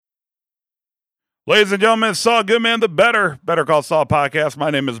Ladies and gentlemen, Saul Goodman, the Better Call Saul podcast. My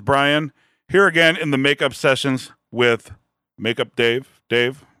name is Brian, here again in the makeup sessions with Makeup Dave.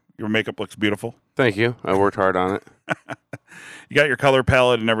 Dave, your makeup looks beautiful. Thank you. I worked hard on it. You got your color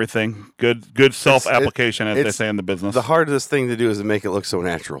palette and everything. Good self-application, as they say in the business. The hardest thing to do is to make it look so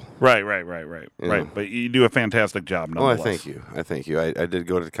natural. Right. But you do a fantastic job, nonetheless. Well, I thank you. I did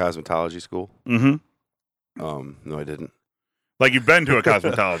go to the cosmetology school. Mm-hmm. No, I didn't. Like you've been to a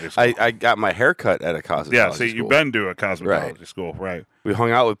cosmetology school. I got my hair cut at a cosmetology school. Yeah, see, you've been to a cosmetology school, right. We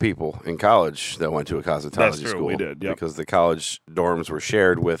hung out with people in college that went to a cosmetology That's true, school. we did, yep. Because the college dorms were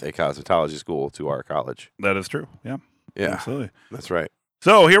shared with a cosmetology school to our college. That is true, yeah. Yeah, absolutely. That's right.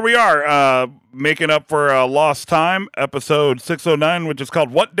 So here we are, making up for lost time, episode 609, which is called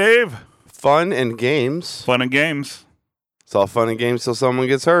what, Dave? Fun and games. Fun and games. It's all fun and games till someone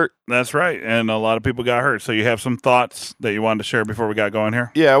gets hurt. That's right, and a lot of people got hurt. So you have some thoughts that you wanted to share before we got going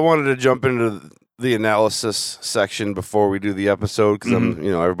here? Yeah, I wanted to jump into the analysis section before we do the episode because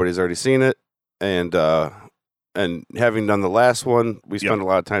everybody's already seen it, and having done the last one, we spent a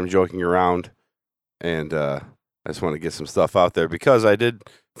lot of time joking around, and I just want to get some stuff out there because I did,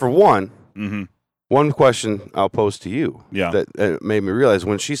 for one, one question I'll pose to you that made me realize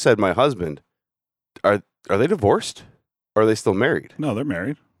when she said my husband, are they divorced? Or are they still married? No, they're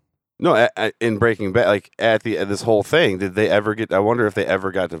married. No, in Breaking Bad, like at this whole thing, did they ever get? I wonder if they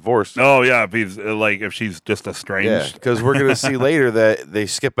ever got divorced. Oh yeah, if she's just estranged. Yeah, because we're gonna see later that they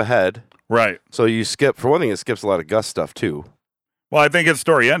skip ahead. Right. So you skip, for one thing, it skips a lot of Gus stuff too. Well, I think his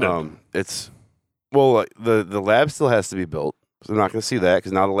story ended. The lab still has to be built, so we're not gonna see that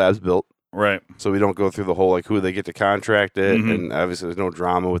because now the lab's built. Right. So we don't go through the whole who they get to contract it, and obviously there's no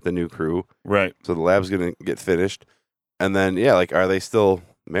drama with the new crew. Right. So the lab's gonna get finished. And then, are they still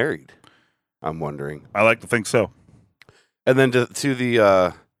married? I'm wondering. I like to think so. And then to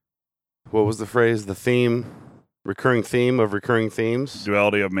the, what was the phrase? The theme, recurring theme of recurring themes?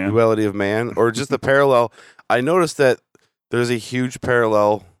 Duality of man. Duality of man. Or just the parallel. I noticed that there's a huge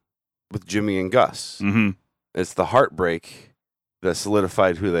parallel with Jimmy and Gus. Mm-hmm. It's the heartbreak that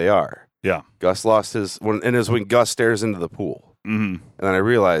solidified who they are. Yeah. Gus lost his, and it was when Gus stares into the pool. Mm-hmm. And then I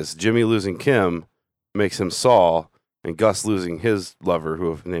realized Jimmy losing Kim makes him Saul. And Gus losing his lover,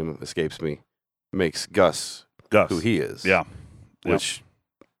 whose name escapes me, makes Gus who he is. Yeah. Which,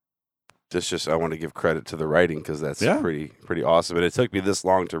 just I want to give credit to the writing because that's pretty awesome. And it took me this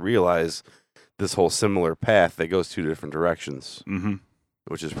long to realize this whole similar path that goes two different directions,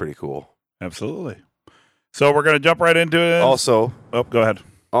 which is pretty cool. Absolutely. So we're going to jump right into it. Also, go ahead.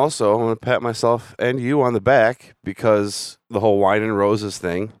 Also, I'm going to pat myself and you on the back because the whole Wine and Roses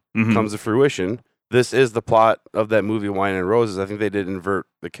thing comes to fruition. This is the plot of that movie, Wine and Roses. I think they did invert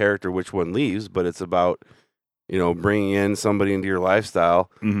the character, which one leaves, but it's about, bringing in somebody into your lifestyle.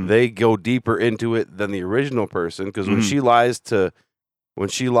 They go deeper into it than the original person because when she lies to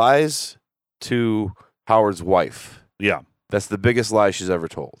Howard's wife, that's the biggest lie she's ever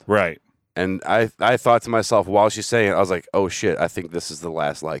told. Right. And I thought to myself while she's saying it, I was like, oh shit, I think this is the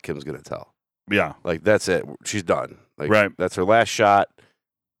last lie Kim's gonna tell. Yeah. Like that's it. She's done. Like right. That's her last shot.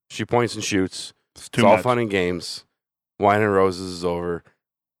 She points and shoots. It's all fun and games. Wine and Roses is over.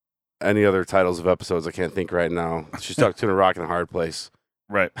 Any other titles of episodes I can't think right now. She's stuck between a rock and a hard place.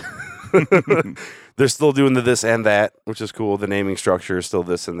 Right. They're still doing the this and that, which is cool. The naming structure is still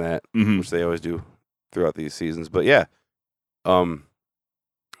this and that, which they always do throughout these seasons. But yeah.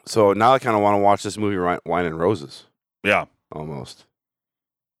 So now I kind of want to watch this movie, Wine and Roses. Yeah. Almost.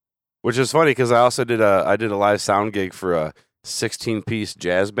 Which is funny because I also did a live sound gig for a 16-piece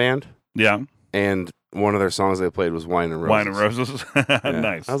jazz band. Yeah. And one of their songs they played was Wine and Roses. Wine and Roses.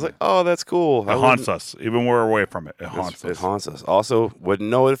 Nice. I was like, oh, that's cool. It haunts us. Even when we're away from it. It haunts us. It haunts us. Also, wouldn't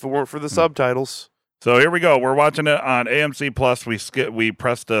know it if it weren't for the subtitles. So here we go. We're watching it on AMC Plus. We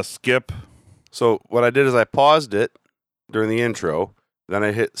pressed a skip. So what I did is I paused it during the intro. Then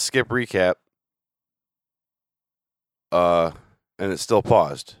I hit skip recap. And it's still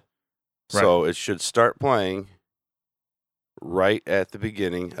paused. Right. So it should start playing right at the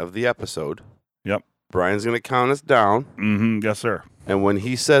beginning of the episode. Yep. Brian's going to count us down. Mm-hmm. Yes, sir. And when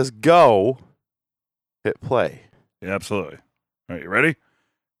he says go, hit play. Yeah, absolutely. All right, you ready?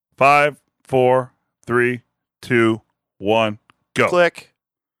 5, 4, 3, 2, 1, go. Click.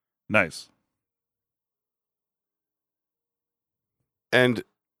 Nice. And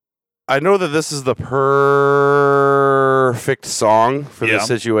I know that this is the perfect song for this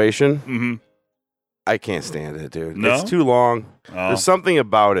situation. Mm-hmm. I can't stand it, dude. No? It's too long. Oh. There's something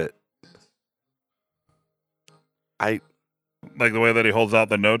about it. Like the way that he holds out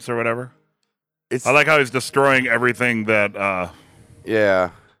the notes or whatever? I like how he's destroying everything that... Yeah.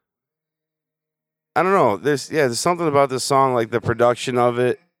 I don't know. There's something about this song, like the production of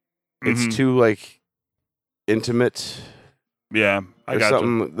it. It's Mhm. too like intimate. Yeah, I Or got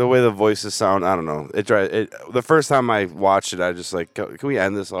something. The way the voices sound, I don't know. The first time I watched it, I just like, can we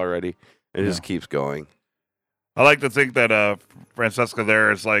end this already? It just keeps going. I like to think that Francesca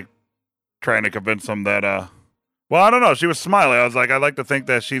there is like trying to convince him that well, I don't know. She was smiling. I was like, I like to think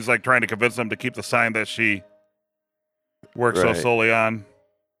that she's like trying to convince him to keep the sign that she works so Right. solely on.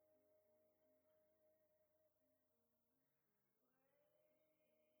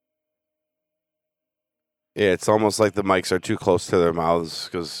 Yeah, it's almost like the mics are too close to their mouths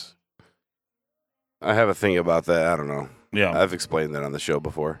because I have a thing about that. I don't know. Yeah. I've explained that on the show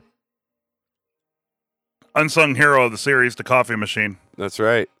before. Unsung hero of the series, the coffee machine. That's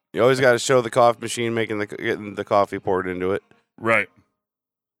right. You always got to show the coffee machine getting the coffee poured into it. Right.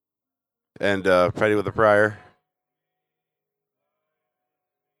 And Pretty with a Prior.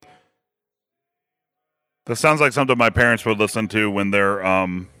 That sounds like something my parents would listen to when they're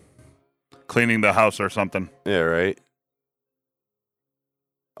cleaning the house or something. Yeah, right.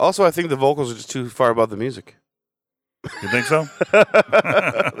 Also, I think the vocals are just too far above the music. You think so?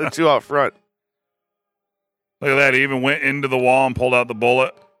 They're too out front. Look at that. He even went into the wall and pulled out the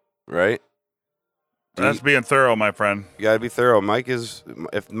bullet. Right? That's being thorough, my friend. You got to be thorough. Mike's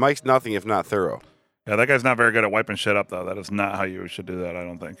nothing if not thorough. Yeah, that guy's not very good at wiping shit up, though. That is not how you should do that, I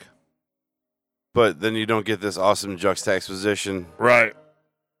don't think. But then you don't get this awesome juxtaposition. Right.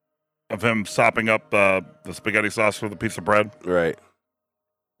 Of him sopping up the spaghetti sauce with a piece of bread. Right.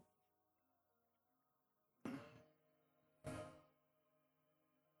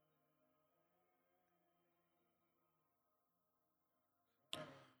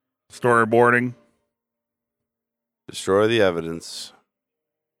 Storyboarding. Destroy the evidence.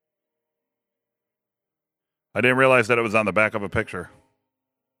 I didn't realize that it was on the back of a picture.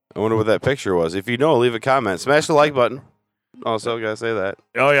 I wonder what that picture was. If you know, leave a comment. Smash the like button. Also, gotta say that.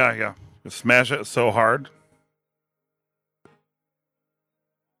 Oh, yeah, yeah. Just smash it so hard.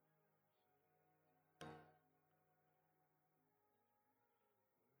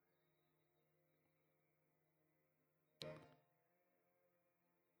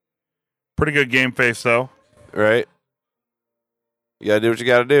 Pretty good game face, though. Right. You gotta do what you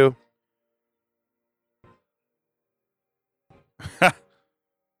gotta do.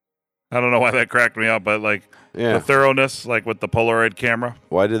 I don't know why that cracked me up, but like Yeah. the thoroughness, like with the Polaroid camera.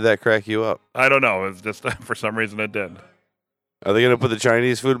 Why did that crack you up? I don't know. It's just for some reason it did. Are they gonna put the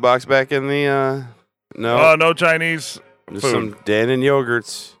Chinese food box back in the? No. Oh, no Chinese Just food. some Dannon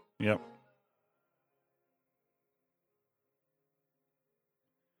yogurts. Yep.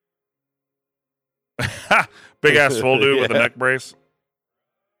 Big ass full dude with a Yeah. neck brace.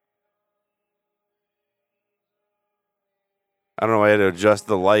 I don't know. I had to adjust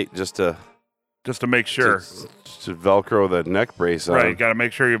the light just to make sure. to Velcro the neck brace on. Right. Got to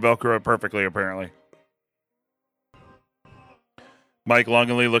make sure you Velcro it perfectly, apparently. Mike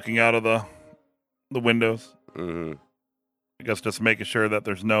longingly looking out of the windows. Mm-hmm. I guess just making sure that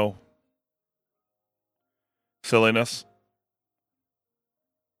there's no silliness.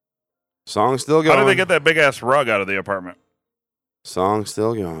 Song still going. How did they get that big ass rug out of the apartment? Song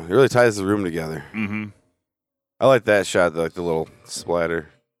still going. It really ties the room together. Mm-hmm. I like that shot, like the little splatter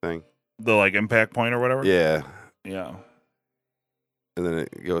thing. The like impact point or whatever? Yeah. Yeah. And then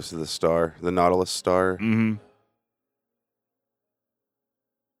it goes to the star, the Nautilus star. Mm-hmm.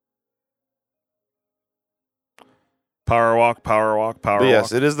 Power walk, power walk, power But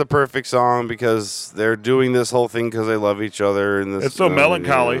yes, walk. it is the perfect song because they're doing this whole thing because they love each other. And this, It's so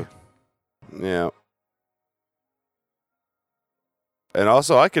melancholy. Yeah. And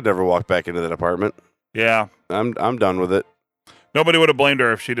also, I could never walk back into that apartment. Yeah. I'm done with it. Nobody would have blamed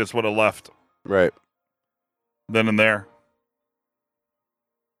her if she just would have left Right. then and there.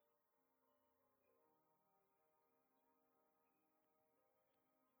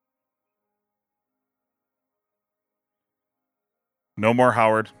 No more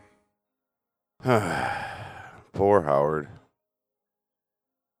Howard. Poor Howard.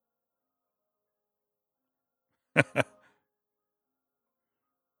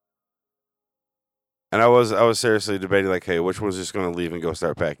 And I was seriously debating, like, hey, which one's just going to leave and go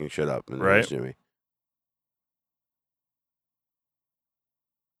start packing shit up? And it was Right. Jimmy.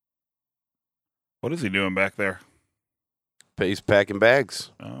 What is he doing back there? He's packing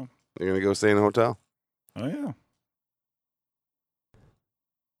bags. Oh, They're going to go stay in a hotel. oh yeah.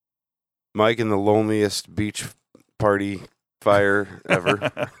 Mike in the loneliest beach party fire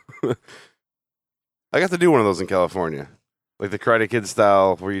ever. I got to do one of those in California. Like the Karate Kid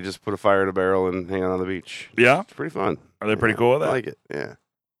style, where you just put a fire in a barrel and hang out on the beach. Yeah? It's pretty fun. Are they pretty cool with I that? like it, yeah.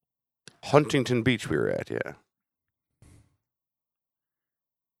 Huntington Beach we were at, yeah.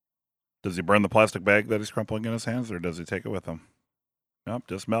 Does he burn the plastic bag that he's crumpling in his hands, or does he take it with him? Nope,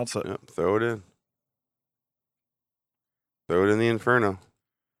 just melts it. Yep, throw it in. Throw it in the inferno.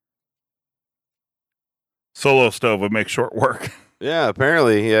 Solo stove would make short work. Yeah,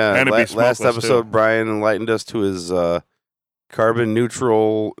 apparently, yeah. And it'd be Last smokeless, episode, too. Brian enlightened us to his carbon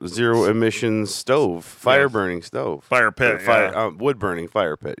neutral, zero emissions stove, fire burning stove. Fire pit, yeah. Wood burning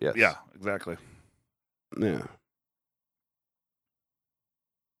fire pit, yes. Yeah, exactly. Yeah.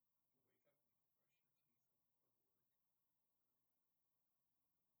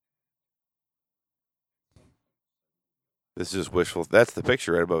 This is wishful. That's the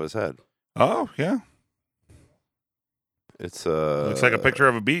picture right above his head. Oh, yeah. It's Looks like a picture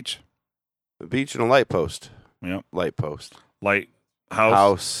of a beach. a beach and a light post. Yep. Light post.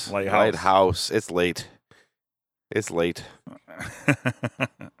 Lighthouse. Lighthouse. It's late. It's late.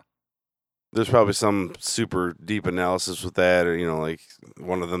 There's probably some super deep analysis with that, or like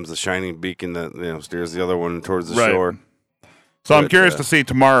one of them's the shining beacon that steers the other one towards the shore. So I'm curious to see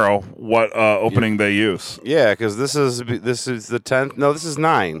tomorrow what opening they use. Yeah, because this is the 10th. No, this is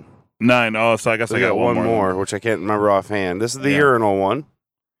 9. 9. Oh, so I guess I got one more, which I can't remember offhand. This is the urinal one.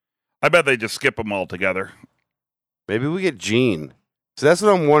 I bet they just skip them all together. Maybe we get Gene. So that's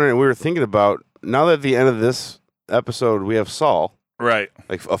what I'm wondering. We were thinking about now that at the end of this episode we have Saul, right?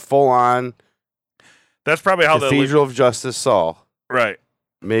 Like a full-on. That's probably how Cathedral of Justice Saul. Right.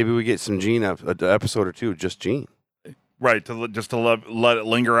 Maybe we get some Gene an episode or two, just Gene. Right, to let it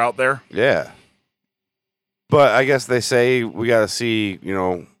linger out there. Yeah. But I guess they say we got to see,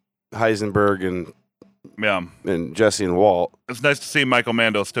 Heisenberg and Jesse and Walt. It's nice to see Michael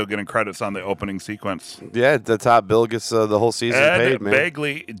Mando still getting credits on the opening sequence. Yeah, the top bill gets the whole season paid, man. Ed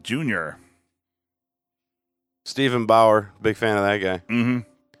Begley Jr. Stephen Bauer, big fan of that guy. Mm-hmm.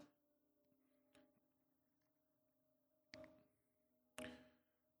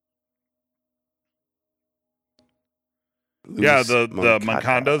 Yeah, the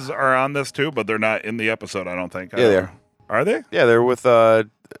Moncondas are on this too, but they're not in the episode, I don't think. Yeah, they are. Are they? Yeah, they're with the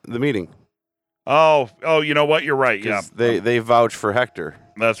meeting. Oh, you know what? You're right. Yeah. They vouch for Hector.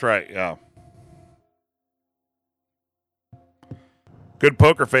 That's right, yeah. Good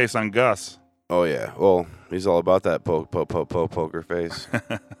poker face on Gus. Oh, yeah. Well, he's all about that poker face.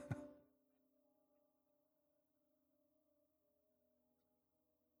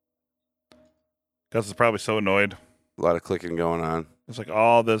 Gus is probably so annoyed. A lot of clicking going on. It's like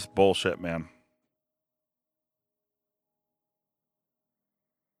all this bullshit, man.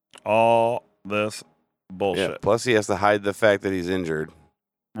 All this bullshit. Yeah, plus he has to hide the fact that he's injured.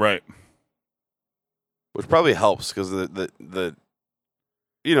 Right. Which probably helps because the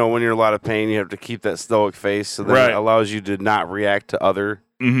when you're in a lot of pain, you have to keep that stoic face, so that it allows you to not react to other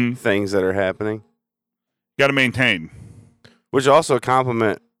things that are happening. Got to maintain. Which also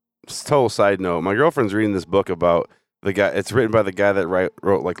compliment. Total side note: my girlfriend's reading this book about the guy. It's written by the guy that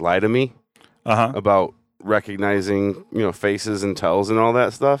wrote like "Lie to Me," about recognizing faces and tells and all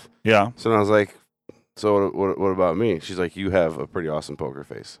that stuff. Yeah. So I was like, "So what about me?" She's like, "You have a pretty awesome poker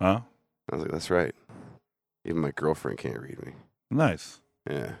face." Huh? I was like, "That's right. Even my girlfriend can't read me." Nice.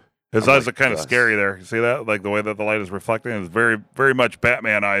 Yeah. His eyes are kind of scary there. You see that? Like the way that the light is reflecting. It's very, very much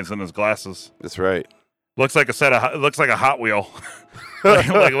Batman eyes in his glasses. That's right. Looks like looks like a Hot Wheel. like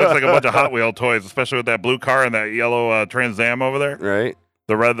looks like a bunch of Hot Wheel toys, especially with that blue car and that yellow Trans Am over there. Right.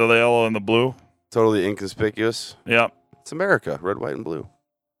 The red, the yellow, and the blue. Totally inconspicuous. Yep. It's America. Red, white, and blue.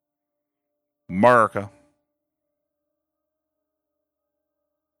 America.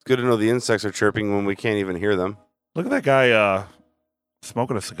 It's good to know the insects are chirping when we can't even hear them. Look at that guy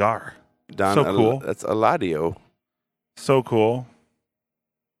smoking a cigar. So cool. That's Eladio. So cool.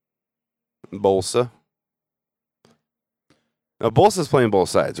 Bolsa. Now, Bolsa's playing both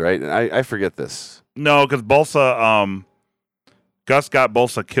sides, right? And I forget this. No, because Bolsa, Gus got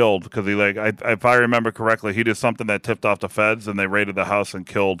Bolsa killed because he if I remember correctly, he did something that tipped off the feds and they raided the house and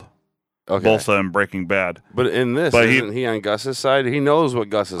killed Bolsa in Breaking Bad. But in this, isn't he on Gus's side? He knows what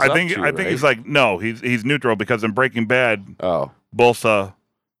Gus is up to, I think he's like, no, he's neutral because in Breaking Bad, Bolsa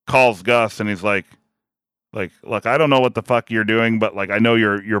calls Gus and he's like, look, I don't know what the fuck you're doing, but like I know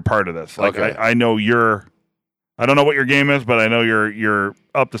you're part of this. Like I know I don't know what your game is, but I know you're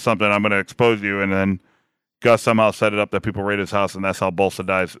up to something. I'm going to expose you. And then Gus somehow set it up that people raid his house, and that's how Bolsa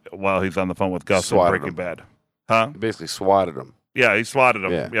dies while he's on the phone with Gus in Breaking Bad. Huh? He basically swatted him. Yeah, he swatted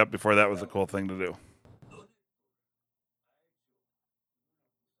him. Yeah. Yep, before that was a cool thing to do.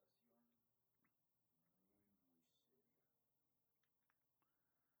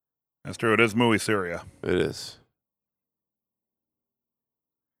 That's true. It is Muy Syria. It is.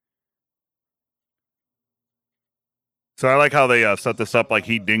 So I like how they set this up like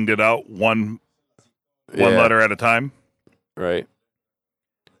he dinged it out one letter at a time. Right.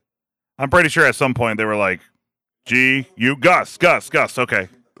 I'm pretty sure at some point they were like, G, you, Gus. Okay.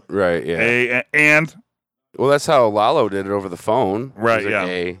 Right, yeah. A, and. Well, that's how Lalo did it over the phone. Right, Like, yeah.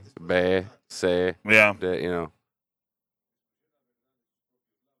 A, B, C. Yeah. D, you know.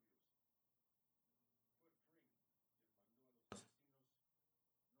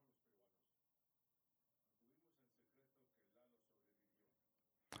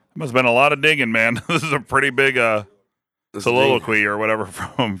 Must have been a lot of digging, man. This is a pretty big soliloquy or whatever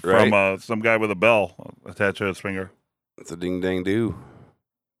from some guy with a bell attached to his finger. It's a ding dang do.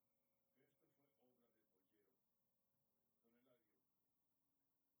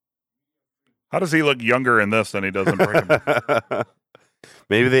 How does he look younger in this than he does in Breaking Bad?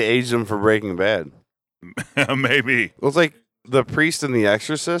 Maybe they aged him for Breaking Bad. Maybe. Well, it's like the priest in The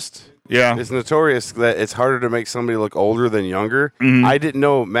Exorcist. Yeah. It's notorious that it's harder to make somebody look older than younger. Mhm. I didn't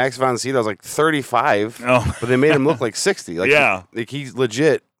know Max von Sydow was like 35, Oh. but they made him look like 60. Like, Yeah. he's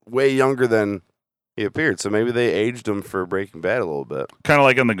legit way younger than he appeared. So maybe they aged him for Breaking Bad a little bit. Kind of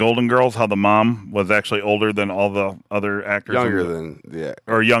like in the Golden Girls, how the mom was actually older than all the other actors. Younger than, yeah.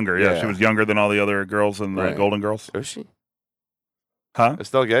 Or younger, yeah. Yeah. She was younger than all the other girls in the Right. Golden Girls. Was she? Huh?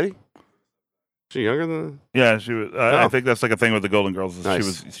 Estelle Getty? She younger than? Yeah, she was. I Oh. think that's like a thing with the Golden Girls. Is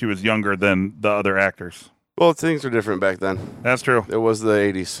Nice. She was younger than the other actors. Well, things were different back then. That's true. It was the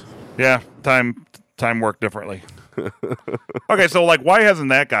 80s. Yeah, time worked differently. Okay, so like, why hasn't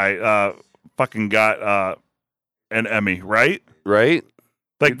that guy fucking got an Emmy? Right? Right?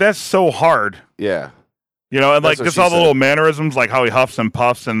 Like that's so hard. Yeah. You know, and That's like what just she all the said. little mannerisms, like how he huffs and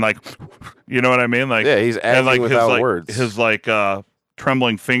puffs, and like, you know what I mean? Like, Yeah, he's and acting like without his like words. his like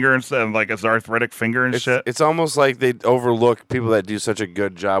trembling finger and like his arthritic finger and shit. It's almost like they overlook people that do such a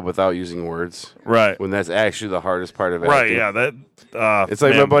good job without using words, Right. when that's actually the hardest part of it. Right. Yeah. That. It's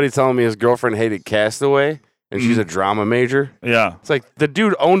like man. my buddy telling me his girlfriend hated Castaway, and she's a drama major. Yeah. It's like the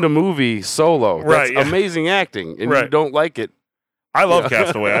dude owned a movie solo. That's Right, yeah. amazing acting, and you Right. don't like it. I love Yeah.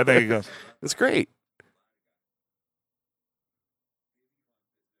 Castaway. I think it goes. It's great.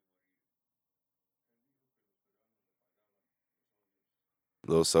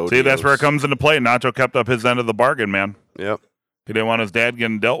 Those See, that's where it comes into play. Nacho kept up his end of the bargain, man. Yep. He didn't want his dad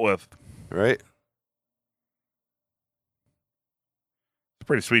getting dealt with. Right. It's a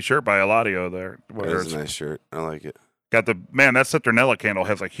pretty sweet shirt by Eladio there. Where That's it's a nice shirt. I like it. got the man. That citronella candle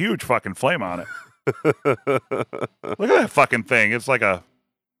has a huge fucking flame on it. Look at that fucking thing. It's like a.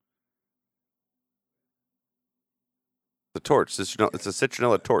 The torch. It's a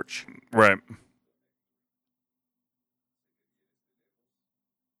citronella torch. Right.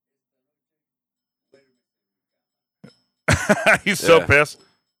 He's so Yeah. pissed.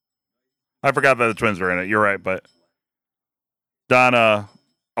 I forgot that the twins were in it. You're right, but Don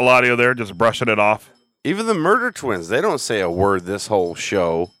Eladio there just brushing it off. Even the murder twins, they don't say a word this whole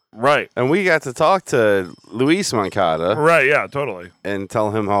show. Right. And we got to talk to Luis Moncada Right. Yeah. Totally. and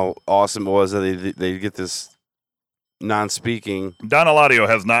tell him how awesome it was that they get this non-speaking. Don Eladio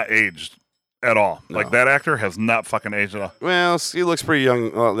has not aged at all. No. Like that actor has not fucking aged at all. Well, he looks pretty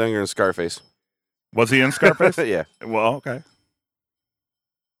young, a lot younger than Scarface. Was he in Scarface? Yeah. Well, okay.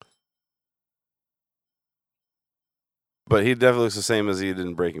 But he definitely looks the same as he did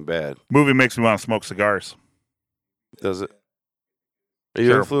in Breaking Bad. Movie makes me want to smoke cigars. Does it? Are you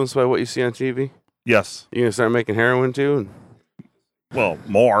Sure. influenced by what you see on TV? Yes. You gonna start making heroin too? Well,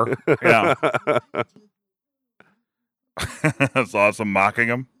 more. Yeah. That's awesome. Mocking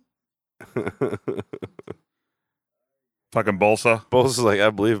him. Fucking Bolsa. Both is like, I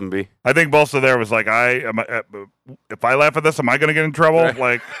believe him, B. I think Bolsa there was like, if I laugh at this, am I going to get in trouble?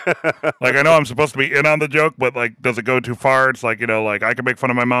 Like I know I'm supposed to be in on the joke, but like, does it go too far? It's like, you know, like I can make fun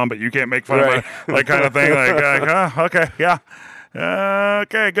of my mom, but you can't make fun Right. of my, like kind of thing. Like okay, yeah.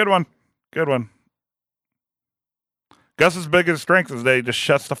 Okay, good one. Good one. Gus's biggest strength is that he just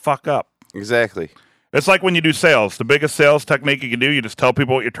shuts the fuck up. Exactly. It's like when you do sales. The biggest sales technique you can do, you just tell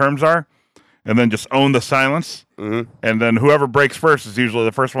people what your terms are and then just own the silence. Mm-hmm. And then whoever breaks first is usually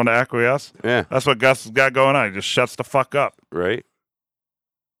the first one to acquiesce. Yeah. That's what Gus has got going on. He just shuts the fuck up. Right.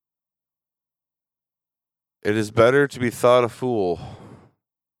 It is better to be thought a fool.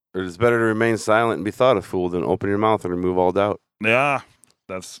 It is better to remain silent and be thought a fool than open your mouth and remove all doubt. Yeah.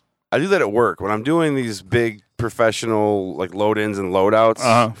 That's I do that at work when I'm doing these big professional like load-ins and load-outs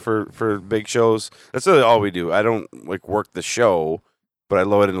for big shows. That's really all we do. I don't like work the show, but I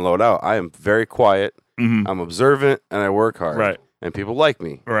load in and load out. I am very quiet. mhm. I'm observant and I work hard. Right. And people like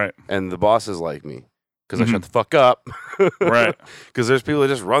me. Right. And the bosses like me because I Mhm. shut the fuck up. Right. Because there's people that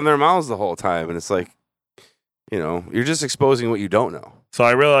just run their mouths the whole time, and it's like, You know, you're just exposing what you don't know. So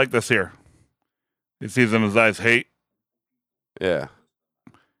I really like this here. He sees in his eyes hate. Yeah.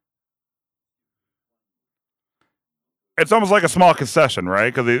 It's almost like a small concession,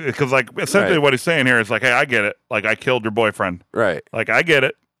 right? Because like essentially what he's saying here is like, hey, I get it. Like I killed your boyfriend. Right. Like I get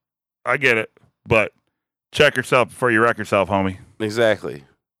it. But check yourself before you wreck yourself, homie. Exactly.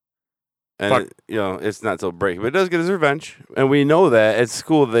 And you know, it's not till break, but it does get his revenge, and we know that at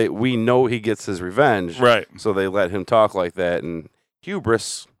school. We know he gets his revenge, Right? So they let him talk like that, and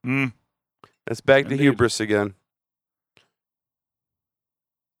hubris. That's back to hubris again.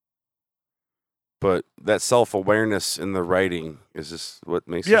 But that self-awareness in the writing is just what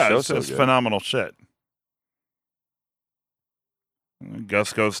makes the show so good. It's phenomenal shit.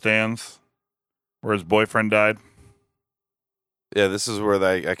 Gusco stands where his boyfriend died. Yeah, this is where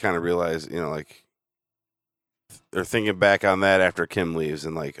I kind of realized, you know, like they're thinking back on that after Kim leaves,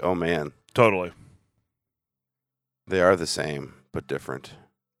 and like, oh man, totally, they are the same but different.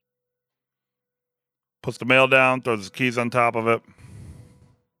 Puts the mail down, throws his keys on top of it.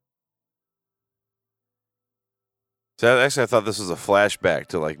 So actually, I thought this was a flashback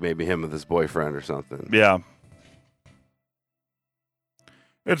to like maybe him with his boyfriend or something. Yeah.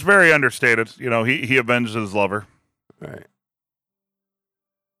 It's very understated. You know, he avenged his lover. Right.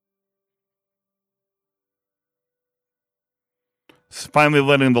 He's finally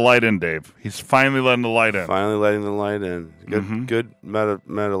letting the light in, Dave. He's finally letting the light in. Finally letting the light in. Good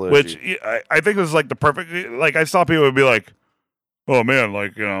metallurgy. Which I think this is like the perfect. Like I saw people would be like, "Oh man,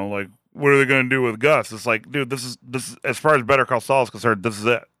 like you know, like what are they going to do with Gus?" It's like, dude, this is as far as Better Call Saul is concerned, this is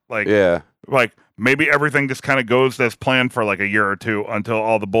it. Like, yeah, like maybe everything just kind of goes as planned for like a year or two until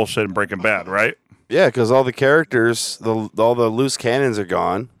all the bullshit in Breaking Bad, right? Yeah, because all the characters, all the loose cannons are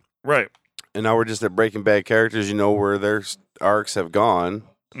gone, right? And now we're just at Breaking Bad characters. You know where their arcs have gone.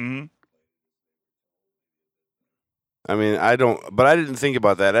 Mm-hmm. I mean, I didn't think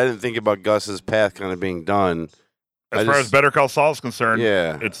about that. I didn't think about Gus's path kind of being done. As far as Better Call Saul is concerned,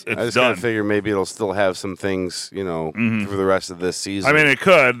 yeah, it's I just done. kind of figure maybe it'll still have some things, you know, for the rest of this season. I mean,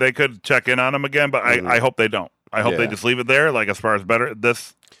 they could check in on him again, but I hope they don't. I hope they just leave it there. Like as far as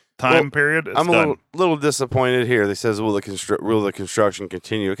this time period, it's I'm done. a little disappointed here. They says will the construction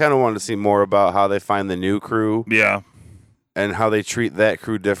continue? I kind of wanted to see more about how they find the new crew, yeah, and how they treat that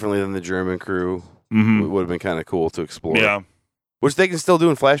crew differently than the German crew. It would have been kind of cool to explore. Yeah, which they can still do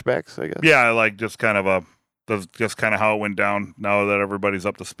in flashbacks, I guess. Yeah, like just kind of that's just kind of how it went down. Now that everybody's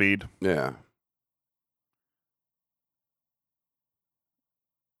up to speed. Yeah.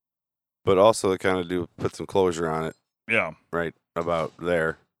 But also, they kind of do put some closure on it. Yeah. Right about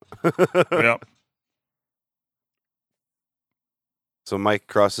there. Yep. So Mike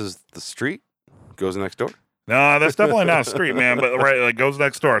crosses the street, goes next door. No, that's definitely not a street, man. But right, like goes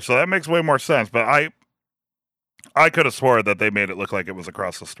next door, so that makes way more sense. But I could have swore that they made it look like it was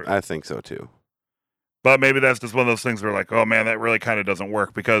across the street. I think so too. But maybe that's just one of those things where like, oh man, that really kind of doesn't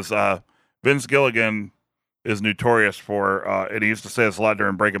work because Vince Gilligan is notorious for, and he used to say this a lot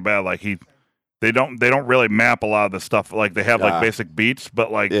during Breaking Bad. Like they don't really map a lot of the stuff. Like they have like basic beats,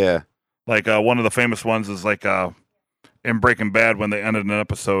 but like like one of the famous ones is like in Breaking Bad when they ended an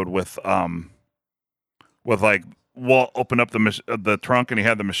episode with like Walt opened up the trunk and he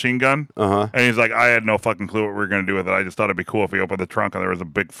had the machine gun, and he's like, I had no fucking clue what we were gonna do with it. I just thought it'd be cool if he opened the trunk and there was a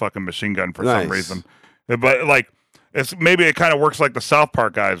big fucking machine gun for some reason. But like, it's maybe it kind of works like the South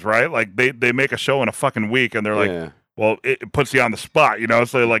Park guys, right? Like they make a show in a fucking week and they're like, well, it puts you on the spot, you know.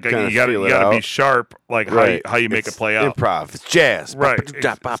 So like you gotta be sharp, like how you make it play out. Improv, it's jazz, right?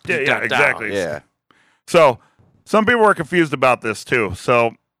 Yeah, exactly. Yeah. So some people were confused about this too.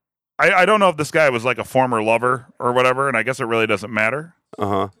 So I don't know if this guy was like a former lover or whatever, and I guess it really doesn't matter.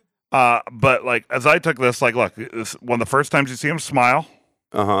 But like as I took this, like, look, it's one of the first times you see him smile.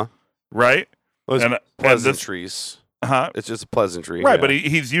 Right. Well, pleasantries. It's just a pleasantry. Right, but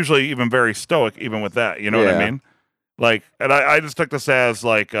he's usually even very stoic, even with that. You know what I mean? Like, and I just took this as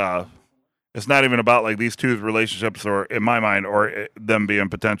like, it's not even about like these two's relationships, or in my mind, or them being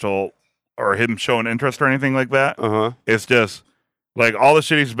potential, or him showing interest or anything like that. It's just like all the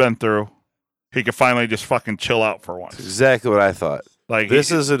shit he's been through, he could finally just fucking chill out for once. That's exactly what I thought. Like this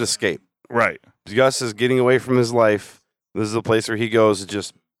is an escape. Right. Gus is getting away from his life. This is a place where he goes to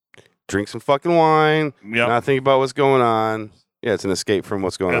just drink some fucking wine, not think about what's going on. Yeah, it's an escape from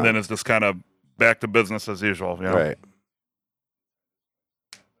what's going on. And then it's just kind of back to business as usual. You know? Right.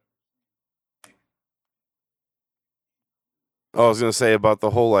 I was going to say about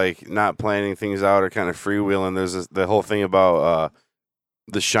the whole, like, not planning things out or kind of freewheeling. There's the whole thing about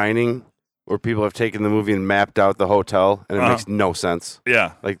The Shining, where people have taken the movie and mapped out the hotel, and it makes no sense.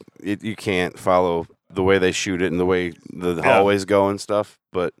 Yeah. Like, you can't follow the way they shoot it and the way the Yeah. hallways go and stuff.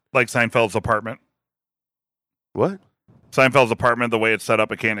 But Like Seinfeld's apartment. what? Seinfeld's apartment, the way it's set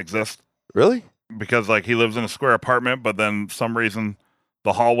up, it can't exist Really? because like he lives in a square apartment, but then some reason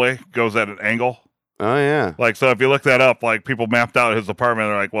the hallway goes at an angle. Oh yeah. Like, so if you look that up, like people mapped out his apartment,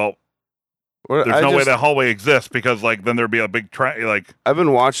 they're like, well, Well, there's no way that hallway exists because like then there'd be a big like, I've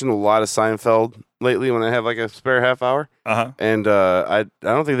been watching a lot of Seinfeld lately when I have like a spare half hour, and I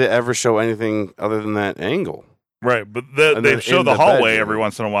don't think they ever show anything other than that angle. right. But And they then show in the the hallway bedroom. every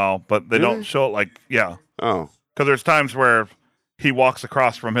once in a while, but they Really? don't show it like, yeah. Oh, Because there's times where he walks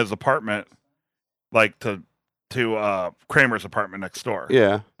across from his apartment, like to Kramer's apartment next door.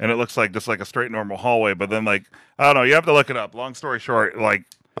 yeah. And it looks like just like a straight normal hallway. But then like, I don't know, you have to look it up. Long story short, like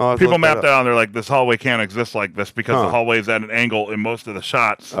I'll have to people look that mapped up. out and they're like, this hallway can't exist like this because Huh. the hallway's at an angle in most of the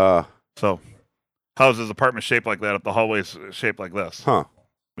shots. So how's his apartment shaped like that if the hallway's shaped like this? Huh.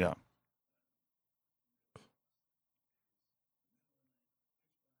 Yeah.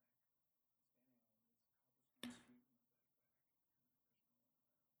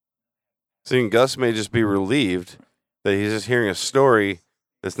 So Gus may just be relieved that he's just hearing a story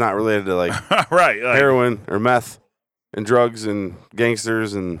that's not related to like Right. Like, heroin or meth and drugs and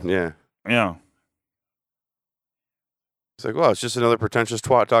gangsters and yeah. yeah. It's like, well, it's just another pretentious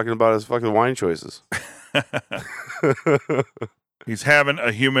twat talking about his fucking wine choices. He's having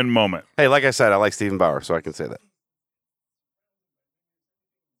a human moment. Hey, like I said, I like Stephen Bauer, so I can say that.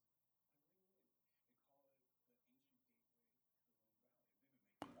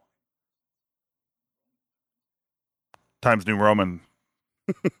 Times New Roman.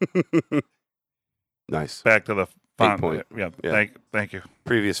 Nice. Back to the font. point. Yeah. Yeah. Thank you.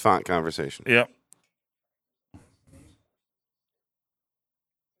 Previous font conversation. Yep.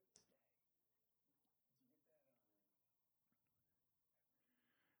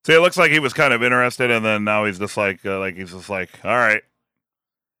 See, it looks like he was kind of interested, and then now he's just like all right.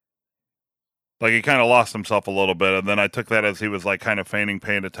 Like he kind of lost himself a little bit, and then I took that as he was like kind of feigning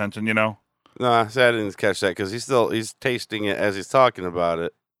paying attention, you know? Nah, see, I didn't catch that because he's tasting it as he's talking about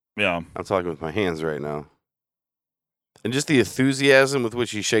it. Yeah. I'm talking with my hands right now. And just the enthusiasm with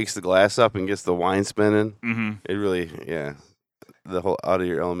which he shakes the glass up and gets the wine spinning, Mm-hmm. it really, yeah, the whole out of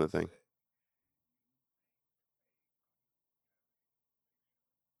your element thing.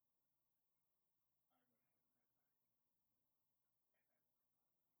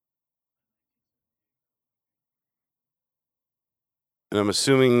 And I'm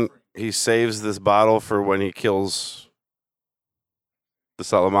assuming he saves this bottle for when he kills the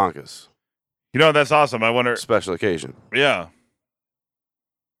Salamancas. You know, that's awesome. I wonder. Special occasion. Yeah.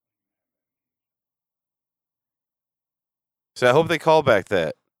 So I hope they call back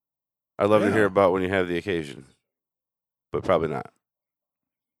that. I'd love to Yeah. hear about when you have the occasion. But probably not.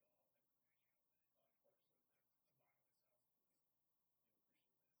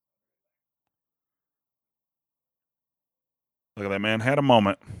 Look at that man. Had a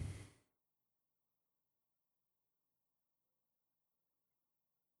moment.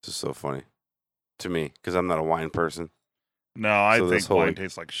 This is so funny to me because I'm not a wine person. No, I So this think wine whole-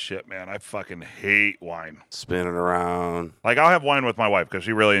 tastes like shit, man. I fucking hate wine. Spinning around. Like, I'll have wine with my wife because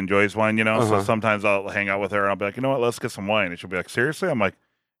she really enjoys wine, you know? So Uh-huh. sometimes I'll hang out with her and I'll be like, you know what? Let's get some wine. And she'll be like, seriously? I'm like,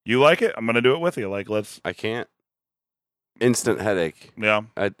 you like it? I'm going to do it with you. Like, let's, I can't. Instant headache. yeah.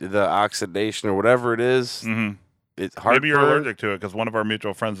 The oxidation or whatever it is, Mm-hmm. it's hard. Maybe you're allergic to it because one of our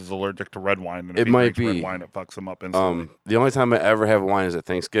mutual friends is allergic to red wine. And if It he might drinks be. red wine, it fucks him up instantly. The only time I ever have wine is at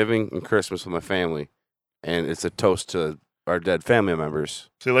Thanksgiving and Christmas with my family, and it's a toast to our dead family members.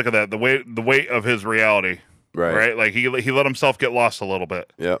 See, look at that. The weight of his reality, right? Like, he let himself get lost a little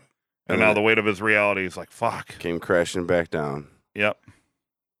bit. Yep. And now the weight of his reality is like, fuck. Came crashing back down. Yep.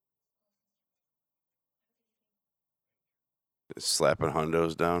 Slapping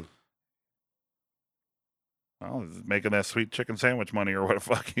hundos down. Well, he's making that sweet chicken sandwich money or what the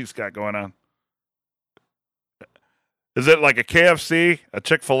fuck he's got going on. Is it like a KFC, a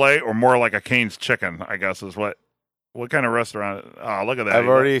Chick-fil-A, or more like a Cane's Chicken, I guess is what kind of restaurant? Oh, look at that. I've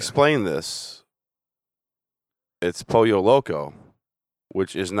already explained this. It's Pollo Loco,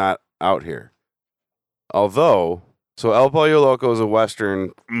 which is not out here. Although, so El Pollo Loco is a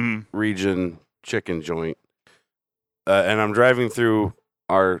Western Mhm. region chicken joint. And I'm driving through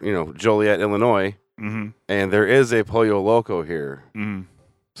our, Joliet, Illinois, Mhm. and there is a Pollo Loco here. Mhm.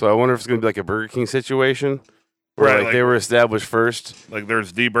 So I wonder if it's going to be like a Burger King situation, where Right, like like- they were established first. Like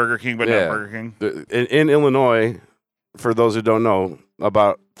there's the Burger King, but Yeah. not Burger King. In Illinois, for those who don't know,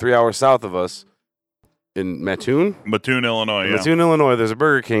 about 3 hours south of us, in Mattoon, Mattoon, Illinois. Yeah. Mattoon, Illinois, there's a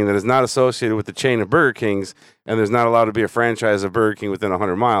Burger King that is not associated with the chain of Burger Kings, and there's not allowed to be a franchise of Burger King within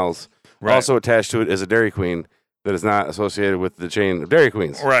 100 miles Right. Also attached to it is a Dairy Queen that is not associated with the chain of Dairy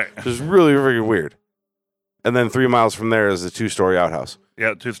Queens. Right. Which is really freaking weird. And then 3 miles from there is a 2-story outhouse.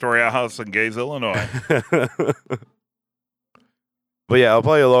 Yeah, 2-story outhouse in Gaze, Illinois. But yeah, El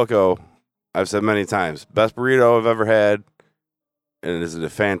Pollo Loco, I've said many times, best burrito I've ever had, and it is a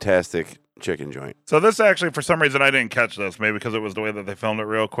fantastic chicken joint. So this actually, for some reason, I didn't catch this. Maybe because it was the way that they filmed it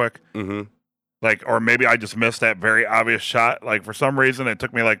real quick. Mm-hmm. Like, or maybe I just missed that very obvious shot. Like, for some reason, it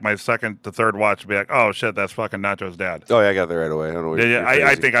took me like my second to third watch to be like, oh shit, that's fucking Nacho's dad. Oh yeah, I got that right away. I don't know. What Yeah,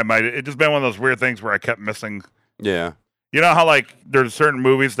 I think I might. It just been one of those weird things where I kept missing. Yeah. You know how like there's certain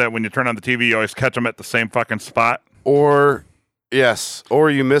movies that when you turn on the TV, you always catch them at the same fucking spot. Or yes, or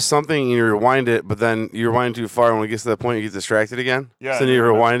you miss something and you rewind it, but then you rewind too far, and when it gets to that point, you get distracted again. Yeah. So then you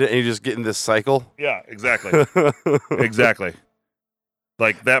rewind it, and you just get in this cycle. Yeah, exactly. Exactly.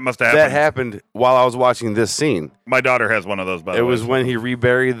 Like that must have happened. That happened while I was watching this scene. My daughter has one of those. By the It way, was when he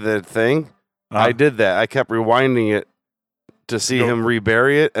reburied the thing. I did that. I kept rewinding it to see him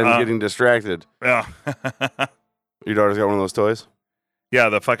rebury it and getting distracted. Yeah. Your daughter's got one of those toys? Yeah,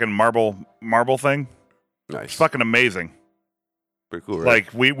 the fucking marble thing. It's Nice. fucking amazing. Pretty cool, right?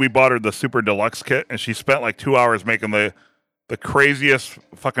 Like we bought her the super deluxe kit, and she spent like 2 hours making the craziest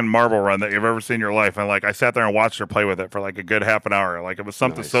fucking marble run that you've ever seen in your life. And like I sat there and watched her play with it for like a good half an hour. Like it was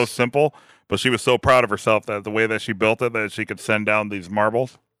something so simple, but she was so proud of herself that the way that she built it, that she could send down these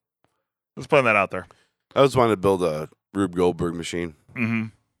marbles. Just putting that out there. I just wanted to build a Rube Goldberg machine. Mm-hmm.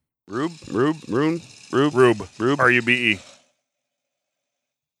 Rube. RUBE.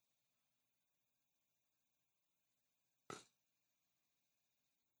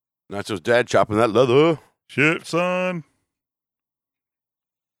 Nacho's dad chopping that leather. Shit, son.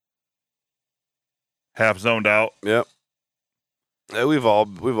 Half zoned out. Yep. Yeah, we've all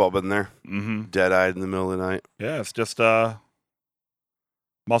been there. Mm-hmm. Dead-eyed in the middle of the night. Yeah, it's just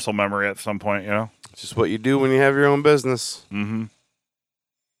muscle memory at some point, you know? It's just what you do when you have your own business. Mm-hmm.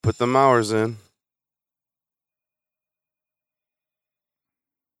 Put them hours in.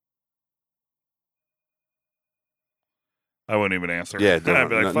 I wouldn't even answer. Yeah, I'd be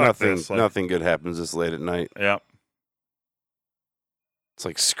like, fuck nothing. this. Like, Nothing good happens this late at night. yeah. It's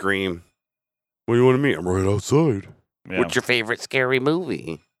like Scream. What do you want to meet? I'm right outside. Yeah. What's your favorite scary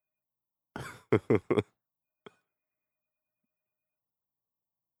movie?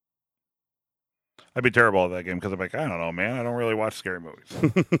 I'd be terrible at that game because I'm like, I don't know, man. I don't really watch scary movies.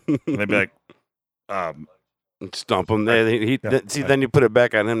 And they'd be like, Stump him. Yeah. See, then you put it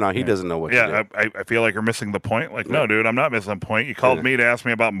back on him. Now he Yeah. doesn't know what to yeah, do. I feel like you're missing the point. Like, no, dude, I'm not missing the point. You called me to ask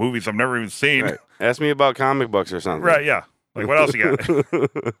me about movies I've never even seen. Right. Ask me about comic books or something. Right, yeah. Like, what else you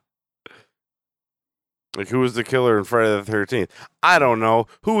got? Like, who was the killer in Friday the 13th? I don't know.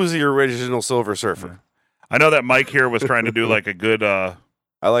 Who was the original Silver Surfer? I know that Mike here was trying to do like a good. I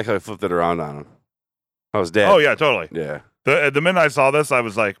like how he flipped it around on him. I was dead. Oh, yeah, totally. Yeah. The minute I saw this, I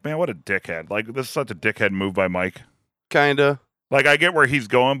was like, man, what a dickhead. Like, this is such a dickhead move by Mike. Kinda. Like, I get where he's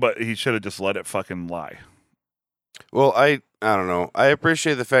going, but he should have just let it fucking lie. Well, I don't know. I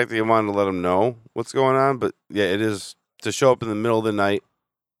appreciate the fact that you wanted to let him know what's going on, but yeah, it is to show up in the middle of the night.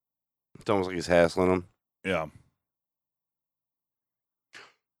 It's almost like he's hassling him. Yeah.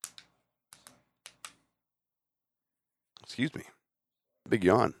 Excuse me. Big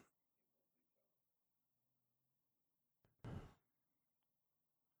yawn.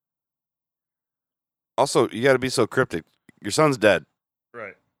 Also, you got to be so cryptic. Your son's dead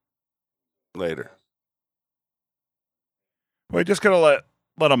Right. later. Well, you just gotta let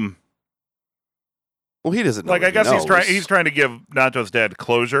him. Well, he doesn't know. Like, what I guess he he's knows. trying to give Nacho's dad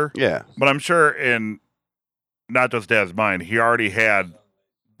closure. Yeah. But I'm sure in Nacho's dad's mind, he already had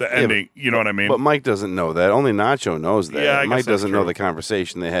the ending. You know what I mean? But Mike doesn't know that. Only Nacho knows that. Yeah, I guess Mike that's doesn't know true. the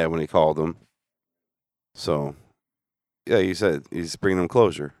conversation they had when he called him. So, yeah, you said he's bringing him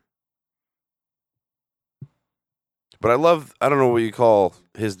closure. But I don't know what you call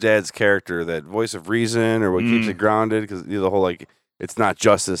his dad's character, that voice of reason or what keeps it grounded, because the whole, like, it's not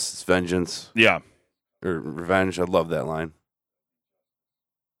justice, it's vengeance yeah. or revenge. I love that line.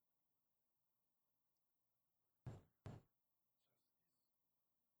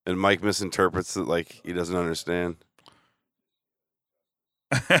 And Mike misinterprets it like he doesn't understand.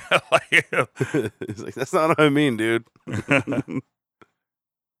 Like, He's like, that's not what I mean, dude. it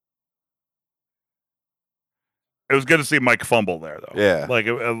was good to see Mike fumble there, though. Yeah.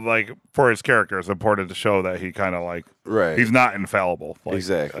 Like for his character, it's important to show that he kind of like Right. he's not infallible. Like,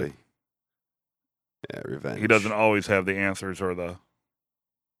 Exactly. Yeah, revenge. He doesn't always have the answers or the.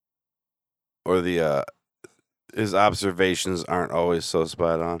 Or the his observations aren't always so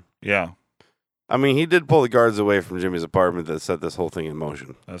spot on. Yeah, I mean, he did pull the guards away from Jimmy's apartment that set this whole thing in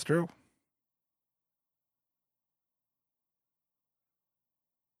motion. that's true.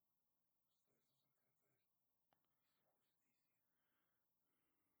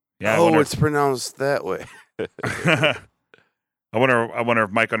 Yeah. Oh, it's pronounced that way. I wonder if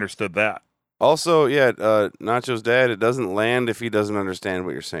Mike understood that. Also, yeah, Nacho's dad, it doesn't land if he doesn't understand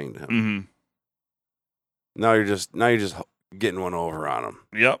what you're saying to him. Mm-hmm. Now you're just getting one over on him.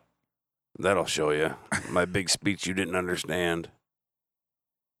 Yep. That'll show you my big speech you didn't understand.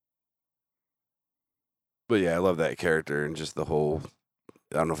 But yeah, I love that character and just the whole,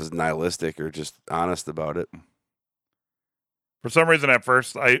 I don't know if it's nihilistic or just honest about it. For some reason, at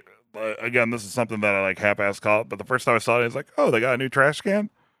first, again, this is something that I like half-ass call it, but the first time I saw it, I was like, oh, they got a new trash can?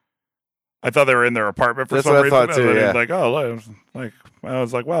 I thought they were in their apartment for some reason. That's what I thought too, and then yeah. he's like, oh, I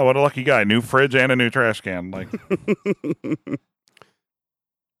was like, wow, what a lucky guy. New fridge and a new trash can. Like,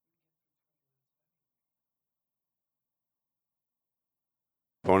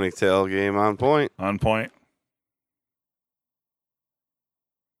 Ponytail game on point. on point.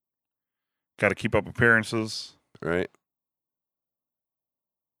 Got to keep up appearances. Right.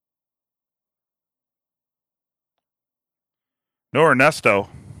 No Ernesto.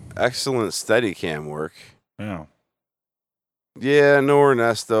 Excellent steady cam work. Yeah. Yeah, no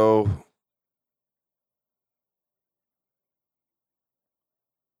Ernesto.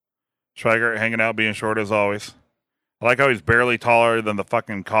 Schweigert hanging out, being short as always. I like how he's barely taller than the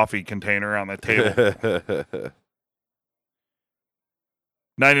fucking coffee container on the table.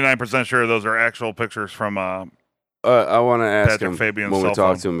 99% sure those are actual pictures from I want to ask Patrick him Fabian's when we cell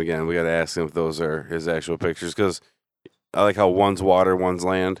talk phone. to him again. We got to ask him if those are his actual pictures because I like how one's water, one's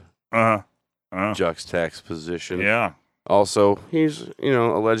land. Juxtaposition. Yeah. Also, he's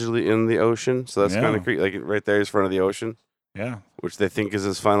allegedly in the ocean, so that's kind of creepy. Like right there, he's in front of the ocean. Yeah. Which they think is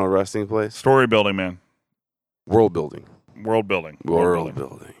his final resting place. Story building, man. World building. World building. World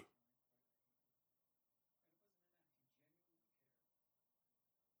building.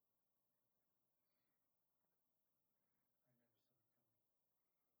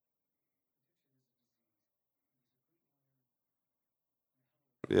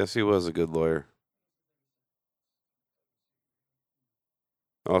 Yes, he was a good lawyer.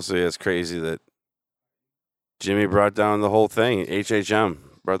 Also, yeah, it's crazy that Jimmy brought down the whole thing. HHM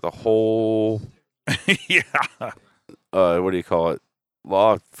brought the whole Yeah. what do you call it?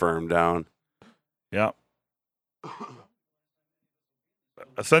 Law firm down. Yeah.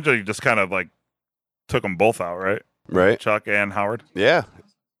 Essentially, just kind of like took them both out, right? Right. Chuck and Howard. Yeah.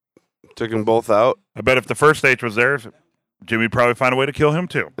 Took them both out. I bet if the first stage was there, Jimmy'd probably find a way to kill him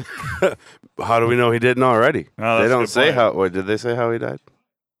too. How do we know he didn't already? Oh, they that's a don't good say point. how. What did they say? How he died?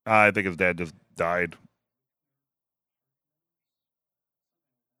 I think his dad just died.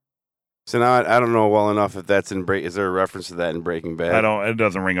 So now I don't know well enough if that's in Is there a reference to that in Breaking Bad? I don't. It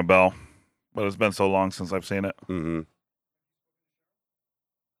doesn't ring a bell, but it's been so long since I've seen it. Mm-hmm.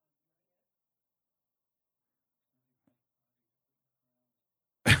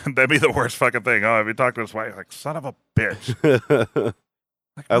 That'd be the worst fucking thing. Oh, if you talk to his wife, like son of a bitch.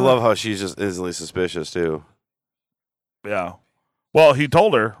 Like, I love how she's just instantly suspicious too. Yeah. Well, he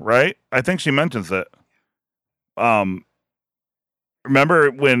told her, right? I think she mentions it. Remember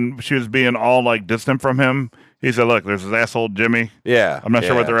when she was being all like distant from him? He said, "Look, there's this asshole Jimmy. Yeah. I'm not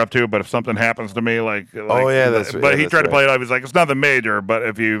sure what they're up to, but if something happens to me, like Oh, yeah, that's But he that's tried to right. play it off. He's like, it's nothing major, but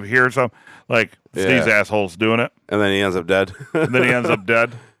if you hear some, like it's these Yeah. assholes doing it, And then he ends up dead. and then he ends up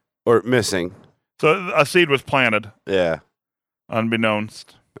dead. Or missing. So a seed was planted, Yeah.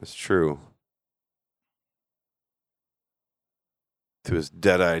 unbeknownst. That's true. To his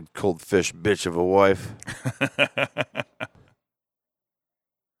dead-eyed, cold fish bitch of a wife.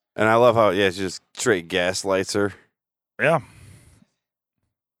 And I love how, she just straight gaslights her. Yeah.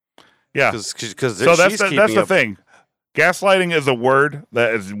 Yeah. Because So that's the thing. Gaslighting is a word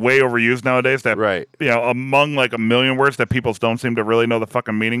that is way overused nowadays. That Right. Among like a million words that people don't seem to really know the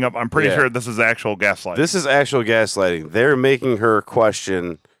fucking meaning of. I'm pretty Yeah. sure this is actual gaslighting. This is actual gaslighting. They're making her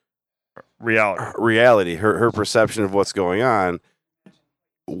question reality. her perception of what's going on,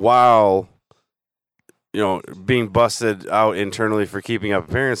 while being busted out internally for keeping up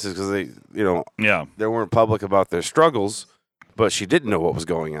appearances because they Yeah. they weren't public about their struggles, but she didn't know what was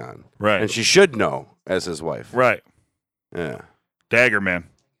going on, Right. and she should know as his wife. Right. Yeah, Dagger, man.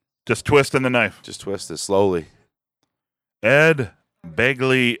 Just twisting the knife. just twist it slowly. Ed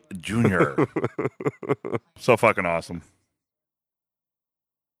Begley Jr. So fucking awesome.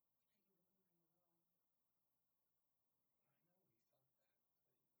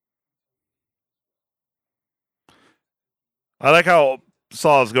 I like how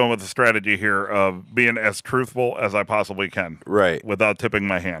Saul is going with the strategy here of being as truthful as I possibly can Right, without tipping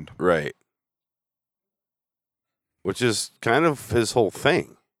my hand. right. Which is kind of his whole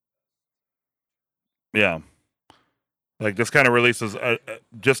thing. Yeah. Like, this kind of releases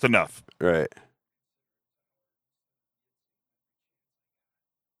just enough. Right.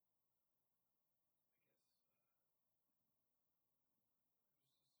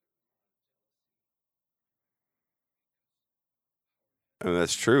 And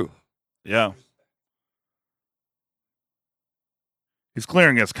that's true. Yeah. He's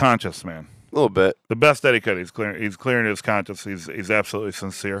clearing his conscience, man. A little bit. The best that he could. He's clearing his conscience. He's absolutely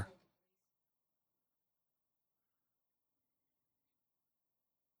sincere.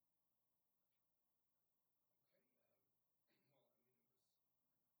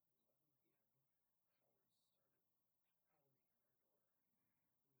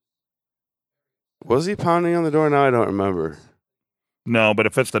 Was he pounding on the door? Now I don't remember. No, but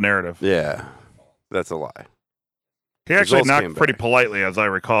it fits the narrative. Yeah. That's a lie. He actually Results knocked came pretty back. politely, as I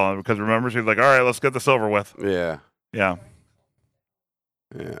recall, because remember, she's like, all right, let's get this over with. Yeah. Yeah.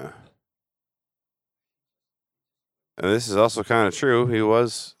 Yeah. And this is also kind of true. He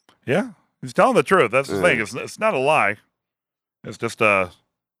was. Yeah. He's telling the truth. That's the Yeah. thing. It's not a lie. It's just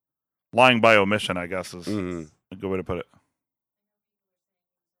lying by omission, I guess, is a good way to put it.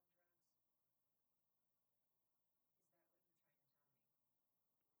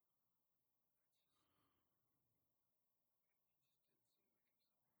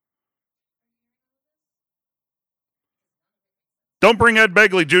 Don't bring Ed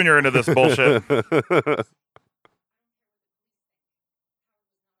Begley Jr. into this bullshit.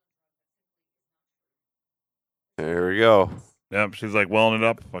 There we go. Yep, she's like welling it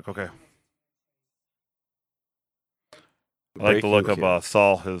up. Like, okay. I like the Breaking look Kid. of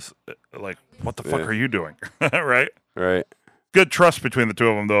Saul. His like, what the fuck Yeah. are you doing? Right? Right. Good trust between the two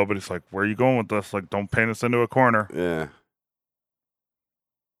of them, though. But he's like, where are you going with this? Like, don't paint us into a corner. Yeah.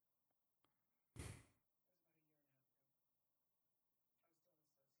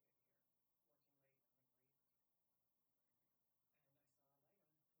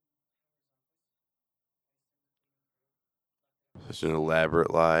 Such an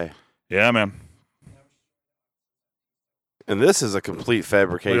elaborate lie. Yeah, man. And this is a complete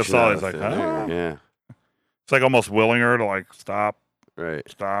fabrication. Saul, out he's of like, thin air. "Ah." Yeah. It's like almost willing her to like stop. Right.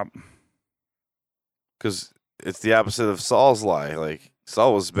 Because it's the opposite of Saul's lie. Like,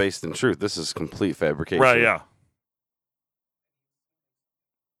 Saul was based in truth. This is complete fabrication. Right? Yeah.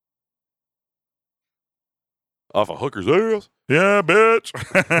 Off a hooker's ass. Yeah, bitch.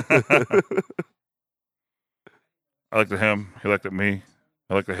 I looked at him. He looked at me.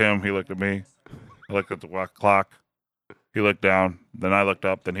 I looked at him. He looked at me. I looked at the clock. He looked down. Then I looked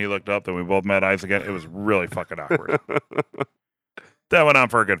up. Then he looked up. Then we both met eyes again. It was really fucking awkward. That went on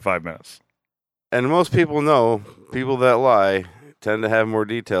for a good 5 minutes. And most people know people that lie tend to have more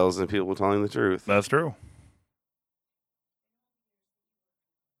details than people telling the truth. That's true.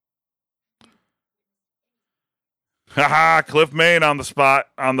 Haha, Cliff Main on the spot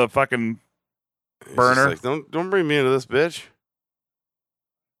on the fucking It's burner. just like, don't bring me into this, bitch.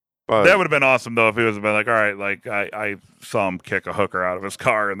 But That would have been awesome though if he was been like, all right, like I saw him kick a hooker out of his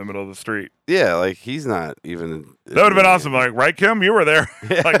car in the middle of the street. yeah, like he's not even. That would have been awesome. Like, right, Kim, you were there.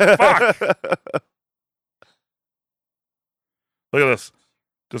 Like, fuck. Look at this.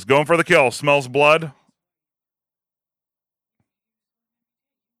 Just going for the kill. Smells blood.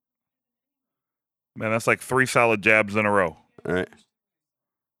 Man, that's like 3 solid jabs in a row. All right.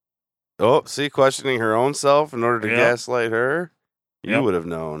 Oh, see, questioning her own self in order to Yep. gaslight her. You Yep. would have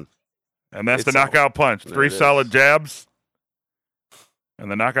known. And that's It's the knockout punch. There 3 it is. solid jabs.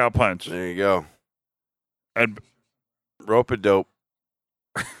 And the knockout punch. There you go. And Rope a dope.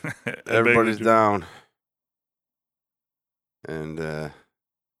 Everybody's down. And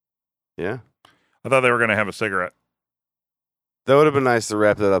yeah, I thought they were going to have a cigarette. that would have been nice to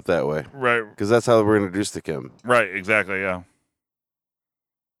wrap that up that way, Right. because that's how we're introduced to Kim. Right. Exactly. Yeah.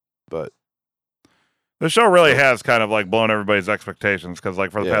 But The show really has kind of like blown everybody's expectations because,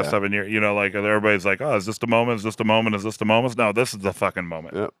 like, for the past Yeah. 7 years, you know, like everybody's like, "Oh, is this the moment? Is this the moment? Is this the moment?" No, this is the fucking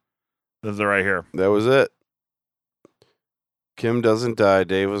moment. Yep. This is it right here. that was it. Kim doesn't die.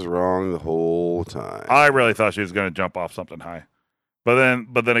 Dave was wrong the whole time. I really thought she was going to jump off something high, but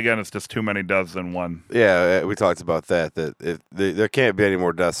then again, it's just too many does in one. Yeah, we talked about that. There can't be any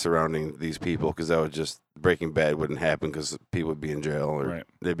more deaths surrounding these people, because that would just Breaking Bad wouldn't happen, because people would be in jail, or Right.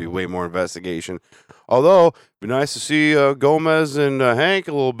 there'd be way more investigation. Although, it'd be nice to see Gomez and Hank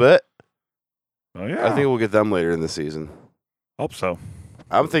a little bit. Oh yeah, I think we'll get them later in the season. hope so.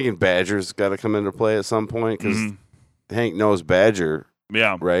 I'm thinking Badger's got to come into play at some point, because Mhm. Hank knows Badger,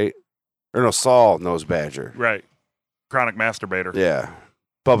 Yeah, right? Or no, Saul knows Badger. right. Chronic masturbator. Yeah,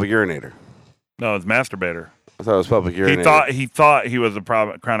 public urinator. No, it's masturbator. I thought it was public urinator. He thought he was a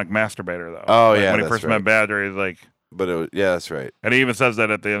chronic masturbator though. Oh, Like, yeah, when he that's first right. met Badger, he's like, But yeah, that's right. And he even says that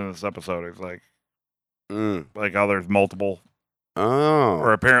at the end of this episode. It's like how there's multiple. Oh.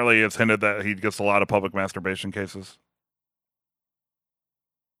 Or apparently it's hinted that he gets a lot of public masturbation cases.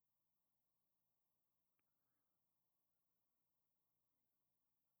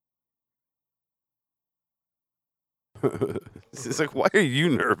 It's like, why are you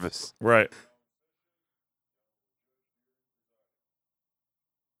nervous? Right.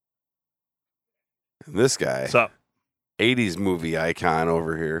 This guy. What's up? 80s movie icon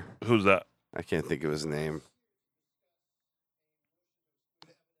over here. Who's that? I can't think of his name.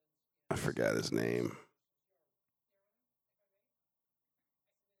 I forgot his name.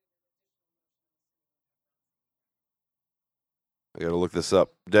 I gotta look this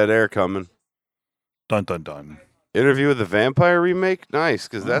up. Dead Air coming. Dun dun dun. Interview with the Vampire remake? Nice,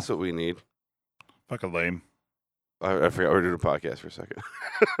 because that's what we need. Fucking lame. I forgot we were doing a podcast for a second.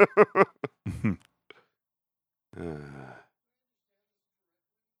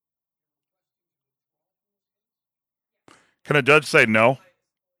 Can a judge say no?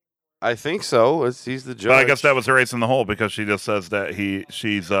 I think so. He's the judge. Well, I guess that was her ace in the hole because she just says that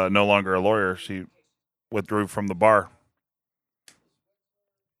she's no longer a lawyer. She withdrew from the bar.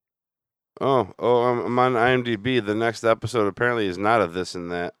 I'm on IMDb. The next episode apparently is not a this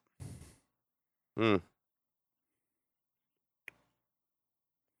and that.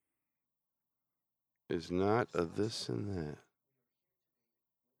 Is not a this and that.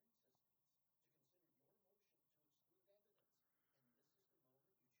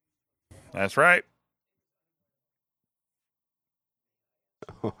 That's right.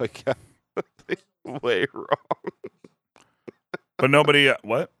 Oh my God. Way wrong. But nobody,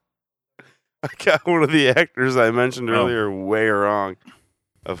 what? I got one of the actors I mentioned earlier way wrong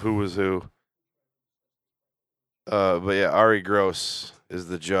of who was who. But yeah, Ari Gross is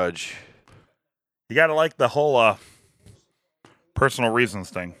the judge. You got to like the whole personal reasons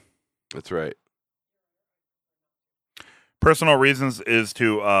thing. That's right. Personal reasons is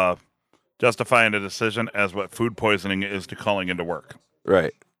to justifying a decision as what food poisoning is to calling into work.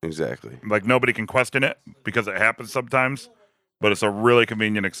 Right. Exactly. Like nobody can question it because it happens sometimes, but it's a really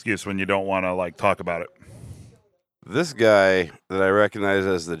convenient excuse when you don't want to like talk about it. This guy that I recognize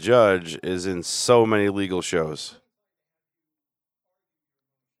as the judge is in so many legal shows.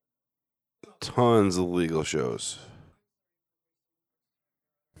 Tons of legal shows.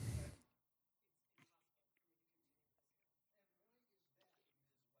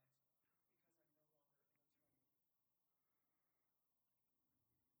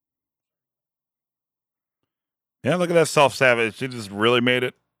 Yeah, look at that self-savage. She just really made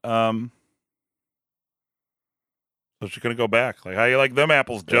it. So she's going to go back. Like, how you like them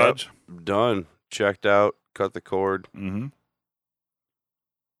apples, Judge? Yep. Done. Checked out. Cut the cord. Mm-hmm.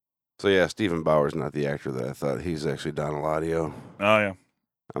 So, yeah, Stephen Bauer's not the actor that I thought. He's actually Don Eladio. Oh, yeah.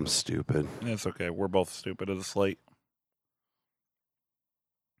 I'm stupid. It's okay. We're both stupid as a slate.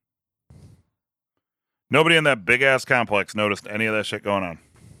 Nobody in that big-ass complex noticed any of that shit going on.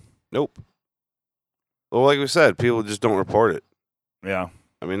 Nope. Well, like we said, people just don't report it. Yeah.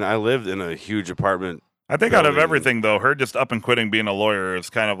 I mean, I lived in a huge apartment. I think out of everything, though, her just up and quitting being a lawyer is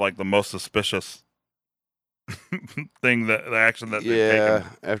kind of like the most suspicious thing, the action that they've taken.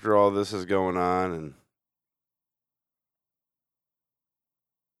 After all this is going on. And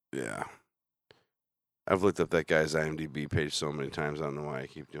yeah. I've looked up that guy's IMDb page so many times. I don't know why I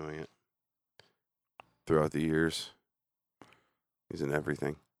keep doing it. Throughout the years. He's in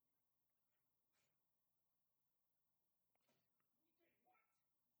everything.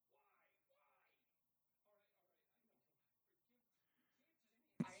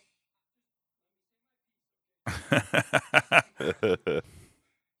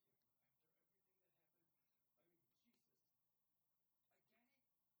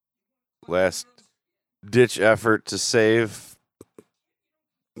 Last ditch effort to save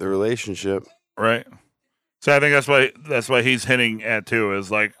the relationship. Right. So I think that's why he's hinting at too,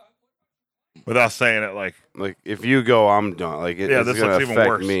 is like without saying it, like if you go, I'm done. Like it's this gonna looks even affect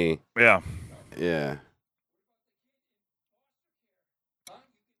worse. me. Yeah. Yeah.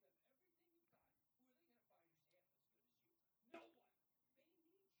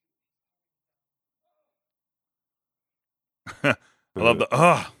 I love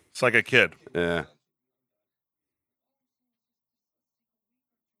the it's like a kid. Yeah.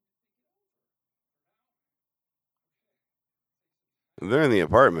 They're in the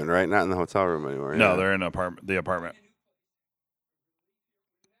apartment, right? Not in the hotel room anymore. No, yeah. they're in the apartment.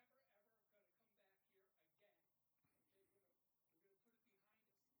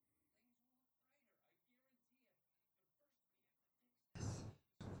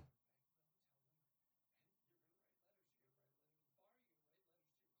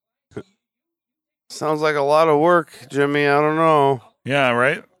 Sounds like a lot of work, Jimmy. I don't know. Yeah,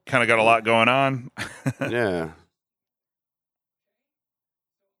 right? Kind of got a lot going on. Yeah.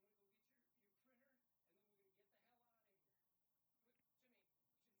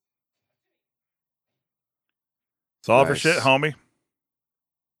 It's all for Nice. shit, homie.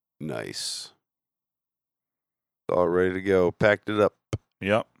 Nice. All ready to go. Packed it up.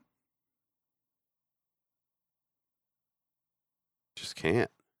 Yep. Just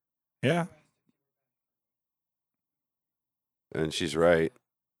can't. Yeah. And she's right.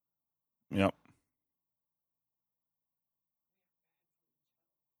 Yep.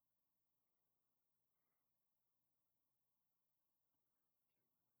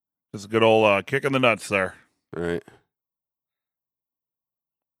 Just a good old kick in the nuts there. Right.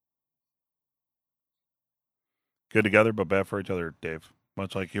 Good together, but bad for each other, Dave.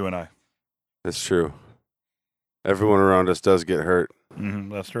 Much like you and I. That's true. Everyone around us does get hurt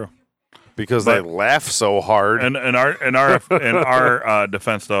That's true. because they laugh so hard. And in our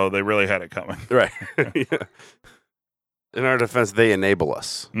defense, though, they really had it coming. Right. Yeah. In our defense, they enable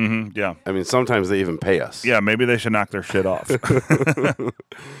us. Yeah. I mean, sometimes they even pay us. Yeah, maybe they should knock their shit off.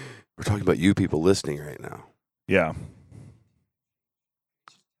 We're talking about you people listening right now. Yeah.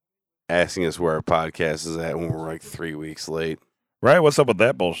 Asking us where our podcast is at when we're like 3 weeks late. Right? What's up with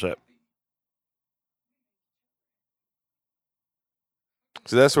that bullshit?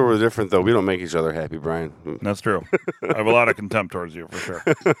 So that's where we're different, though. We don't make each other happy, Brian. That's true. I have a lot of contempt towards you, for sure.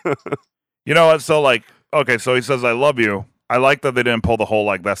 You know what? So, like, okay, so he says, I love you. I like that they didn't pull the whole,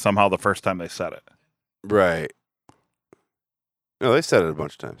 like, that's somehow the first time they said it. Right. No, they said it a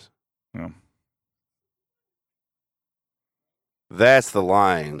bunch of times. Yeah. That's the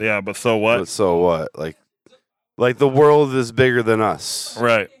line. Yeah, but so what? But so what? Like the world is bigger than us.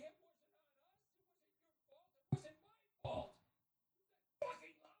 Right.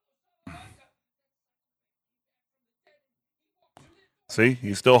 See,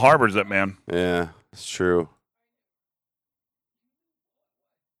 he still harbors it, man. Yeah, it's true.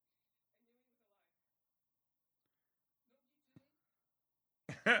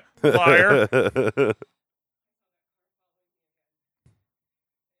 Liar.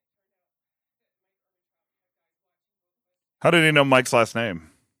 How did he know Mike's last name?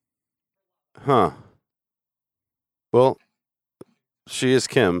 Huh. Well, she is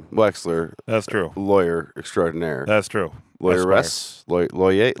Kim Wexler, That's true. lawyer extraordinaire. That's true. Lawyeress?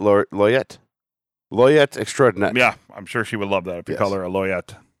 Loyette extraordinaire. Yeah, I'm sure she would love that if you Yes. call her a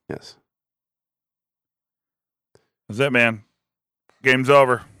Loyette. Yes. That's it, man. Game's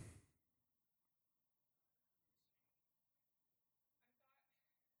over.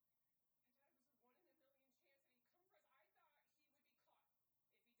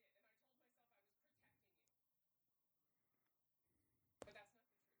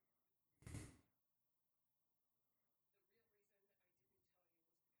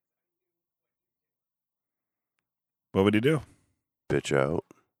 What would he do? Bitch out.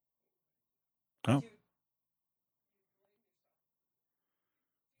 Oh.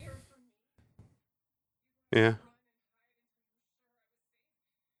 Yeah.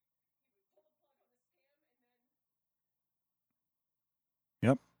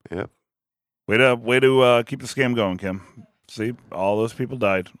 Yep. Way to keep the scam going, Kim. See, all those people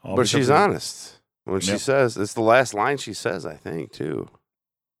died. All But because she's of- honest when she Yep. says it's the last line she says, I think, too.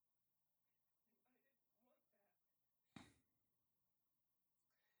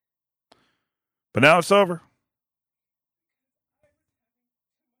 But now it's over.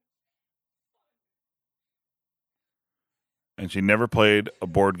 And she never played a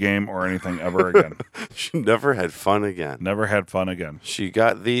board game or anything ever again. She never had fun again. Never had fun again. She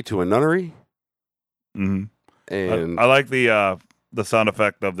got thee to a nunnery, hmm and I like the sound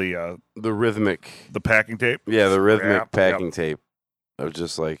effect of the rhythmic, packing tape. yeah, the rhythmic Yep, packing yep. tape of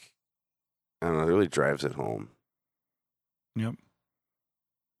just like, I don't know, it really drives it home. Look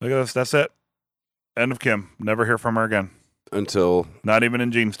at this. That's it. End of Kim. Never hear from her again. Until Not even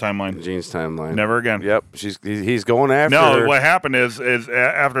in Gene's timeline. Gene's timeline. Never again. Yep, he's going after No, her. what happened is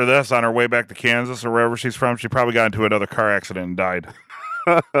after this, on her way back to Kansas or wherever she's from, she probably got into another car accident and died.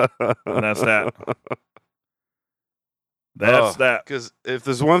 And that's that. That's that. Because if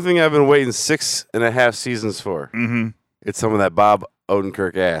there's one thing I've been waiting 6.5 seasons for, Mm-hmm. it's some of that Bob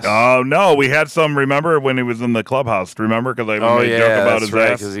Odenkirk ass. Oh, no. We had some, remember, when he was in the clubhouse. Remember? Because I made a joke about that's his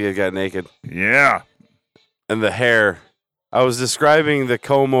right, ass. because he had got naked. Yeah. And the hair. I was describing the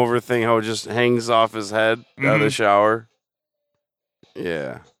comb over thing, how it just hangs off his head out of the shower.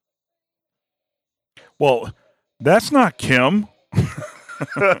 Yeah. Well, that's not Kim.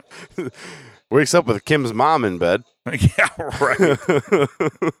 Wakes up with Kim's mom in bed. Yeah, right.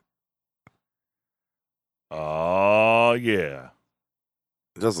 Oh, yeah.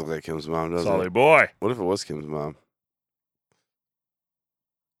 It does look like Kim's mom, doesn't Solly it? boy. What if it was Kim's mom?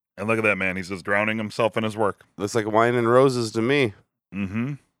 And look at that, man. He's just drowning himself in his work. Looks like wine and roses to me.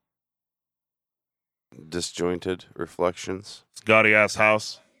 Mm-hmm. Disjointed reflections. It's gaudy-ass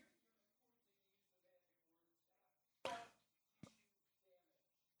house.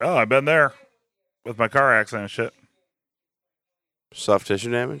 Oh, I've been there with my car accident and shit. Soft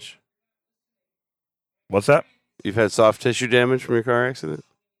tissue damage? What's that? You've had soft tissue damage from your car accident?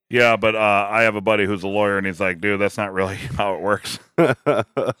 Yeah, but I have a buddy who's a lawyer, and he's like, dude, that's not really how it works. Like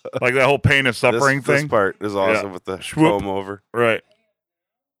that whole pain and suffering thing. This part is awesome Yeah. with the Swoop. foam over. Right.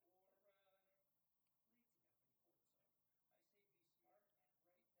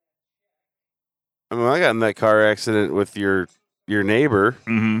 I mean, when I got in that car accident with your neighbor,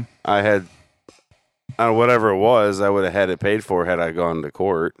 Mm-hmm. I had, whatever it was, I would have had it paid for had I gone to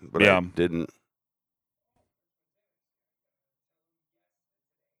court, but Yeah. I didn't.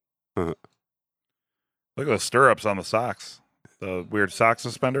 Look at the stirrups on the socks. The weird sock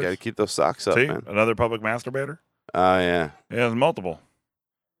suspenders. Got to keep those socks up, See? man. Another public masturbator? Oh, yeah. Yeah, there's multiple.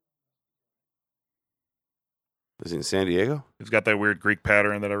 Is he in San Diego? He's got that weird Greek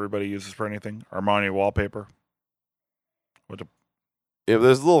pattern that everybody uses for anything. Armani wallpaper. Yeah, but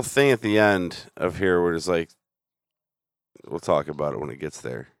there's a little thing at the end of here where it's like, we'll talk about it when it gets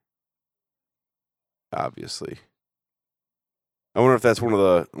there. Obviously. I wonder if that's one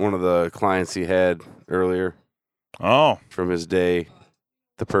of the clients he had earlier Oh. from his day,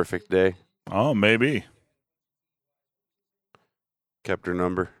 the perfect day. Oh, maybe. Kept her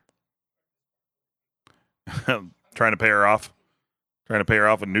number. Trying to pay her off. Trying to pay her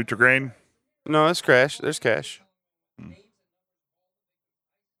off with Nutri-Grain. No, it's cash. There's cash. Hmm.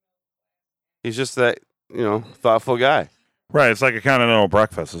 He's just that, thoughtful guy. Right. It's like a continental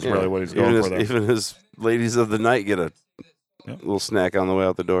breakfast is Yeah. really what he's going for there. Even his ladies of the night get a little snack on the way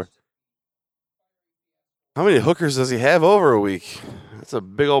out the door. How many hookers does he have over a week? That's a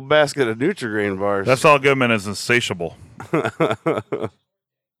big old basket of Nutri-Grain bars. That's all Goodman is insatiable.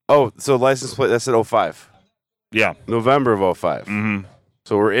 Oh, so license plate, that's at 05. Yeah. November of 05. Mm-hmm.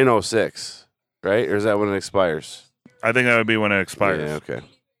 So we're in 06, right? Or is that when it expires? I think that would be when it expires. Yeah, okay.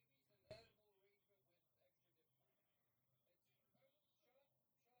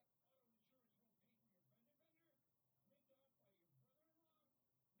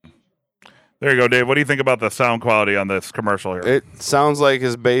 There you go, Dave. What do you think about the sound quality on this commercial here? It sounds like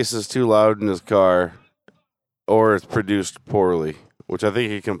his bass is too loud in his car, or it's produced poorly, which I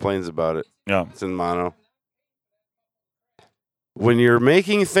think he complains about it. Yeah. It's in mono. When you're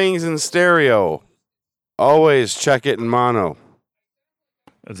making things in stereo, always check it in mono.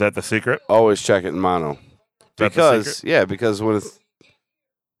 Is that the secret? Always check it in mono. Is that the Because secret? because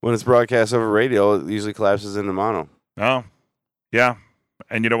when it's broadcast over radio, it usually collapses into mono. Oh, yeah.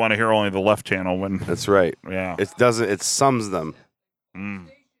 And you don't want to hear only the left channel when. That's right. Yeah. It sums them. Mm.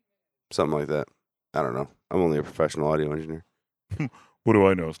 Something like that. I don't know. I'm only a professional audio engineer. What do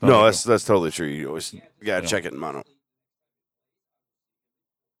I know? It's not No, like that's totally true. You gotta Yeah. check it in mono.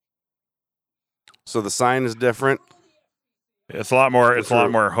 So the sign is different. it's a lot more. It's a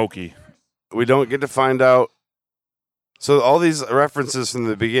lot more hokey. We don't get to find out. So all these references from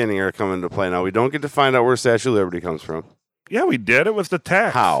the beginning are coming into play now. We don't get to find out where Statue of Liberty comes from. Yeah, we did. It was the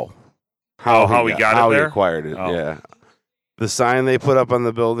tax. How? How we got it how he there? acquired it. Oh. Yeah. The sign they put up on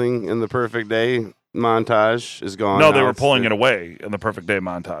the building in the Perfect Day montage is gone. No, now. they were It's- pulling it away in the Perfect Day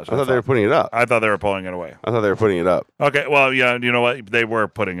montage. I thought they were putting it up. I thought they were pulling it away. I thought they were putting it up, Okay, well, yeah, you know what? They were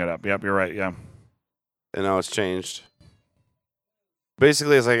putting it up. Yep, you're right. Yeah. and now it's changed.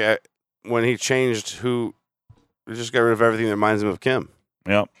 Basically, it's like when he changed he just got rid of everything that reminds him of Kim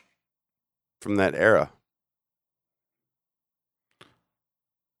Yep. from that era.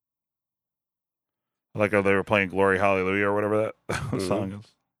 Like how they were playing Glory Hallelujah or whatever that Mhm. song is.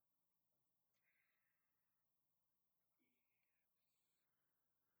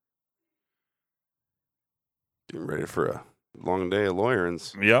 Getting ready for a long day of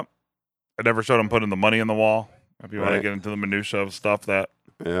lawyerings. Yep. I never showed him putting the money in the wall. If you want to Right. get into the minutia of stuff, that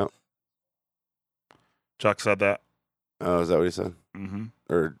Yeah. Chuck said that. Oh, is that what he said? Mm-hmm.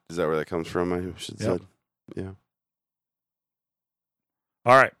 Or is that where that comes from? I should Yep. said. Yeah.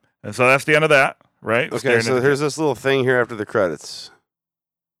 All right. And so that's the end of that, right? Okay, Staring so at here's this little thing here after the credits.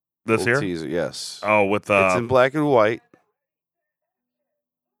 this Little here. teaser, yes. Oh, with It's in black and white.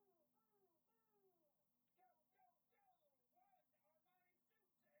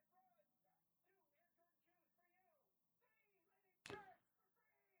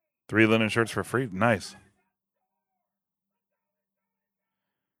 three linen shirts for free. Nice.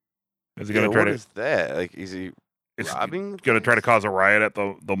 Is he going to try what to? is that? Like, is he Is robbing? going to try to cause a riot at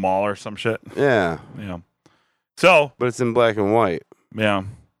the mall or some shit? Yeah. Yeah. So. But it's in black and white. Yeah.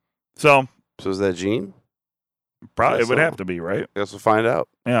 So is that Gene? Probably it would so. have to be, right? I guess we'll find out.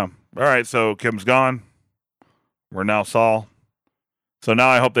 Yeah. All right. So Kim's gone. We're now Saul. So now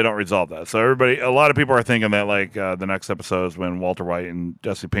I hope they don't resolve that. So a lot of people are thinking that like the next episode is when Walter White and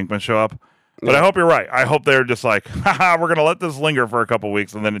Jesse Pinkman show up. But I hope you're right. I hope they're just like, haha, we're gonna let this linger for a couple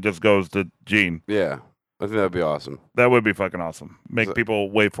weeks and then it just goes to Gene. Yeah, I think that'd be awesome. That would be fucking awesome. Make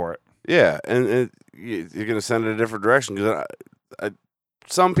people wait for it. Yeah, and you're gonna send it a different direction because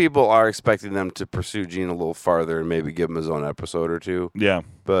some people are expecting them to pursue Gene a little farther and maybe give him his own episode or two. Yeah,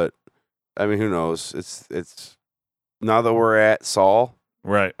 but I mean, who knows? It's now that we're at Saul,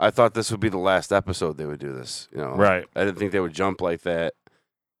 right? I thought this would be the last episode they would do this. Right? I didn't think they would jump like that.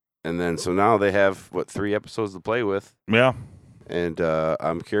 And then so now they have 3 episodes to play with. Yeah, and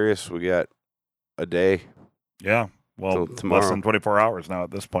I'm curious. We got a day. Yeah, well, less than 24 hours now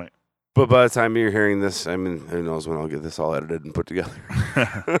at this point. But by the time you're hearing this, I mean, who knows when I'll get this all edited and put together.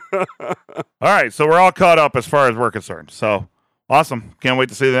 All right, so we're all caught up as far as we're concerned. So awesome! Can't wait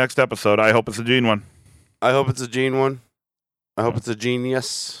to see the next episode. I hope it's a Gene one. I hope it's a Gene one. I hope it's a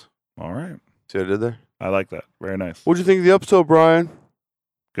genius. All right. See what I did there? I like that. Very nice. What'd you think of the episode, Brian?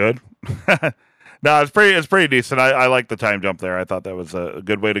 Good. No, it's pretty decent. I like the time jump there. I thought that was a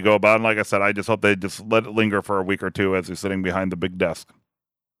good way to go about it. And like I said, I just hope they just let it linger for a week or two as he's sitting behind the big desk.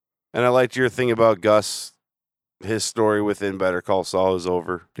 And I liked your thing about Gus. His story within Better Call Saul is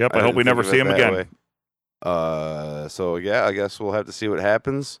over. Yep, I hope we never see him again. So yeah, I guess we'll have to see what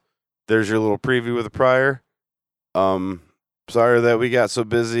happens. There's your little preview with the prior. Sorry that we got so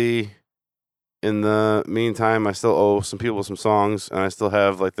busy. In the meantime, I still owe some people some songs, and I still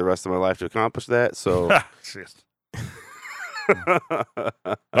have like the rest of my life to accomplish that. So, all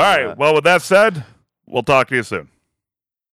right. Well, with that said, we'll talk to you soon.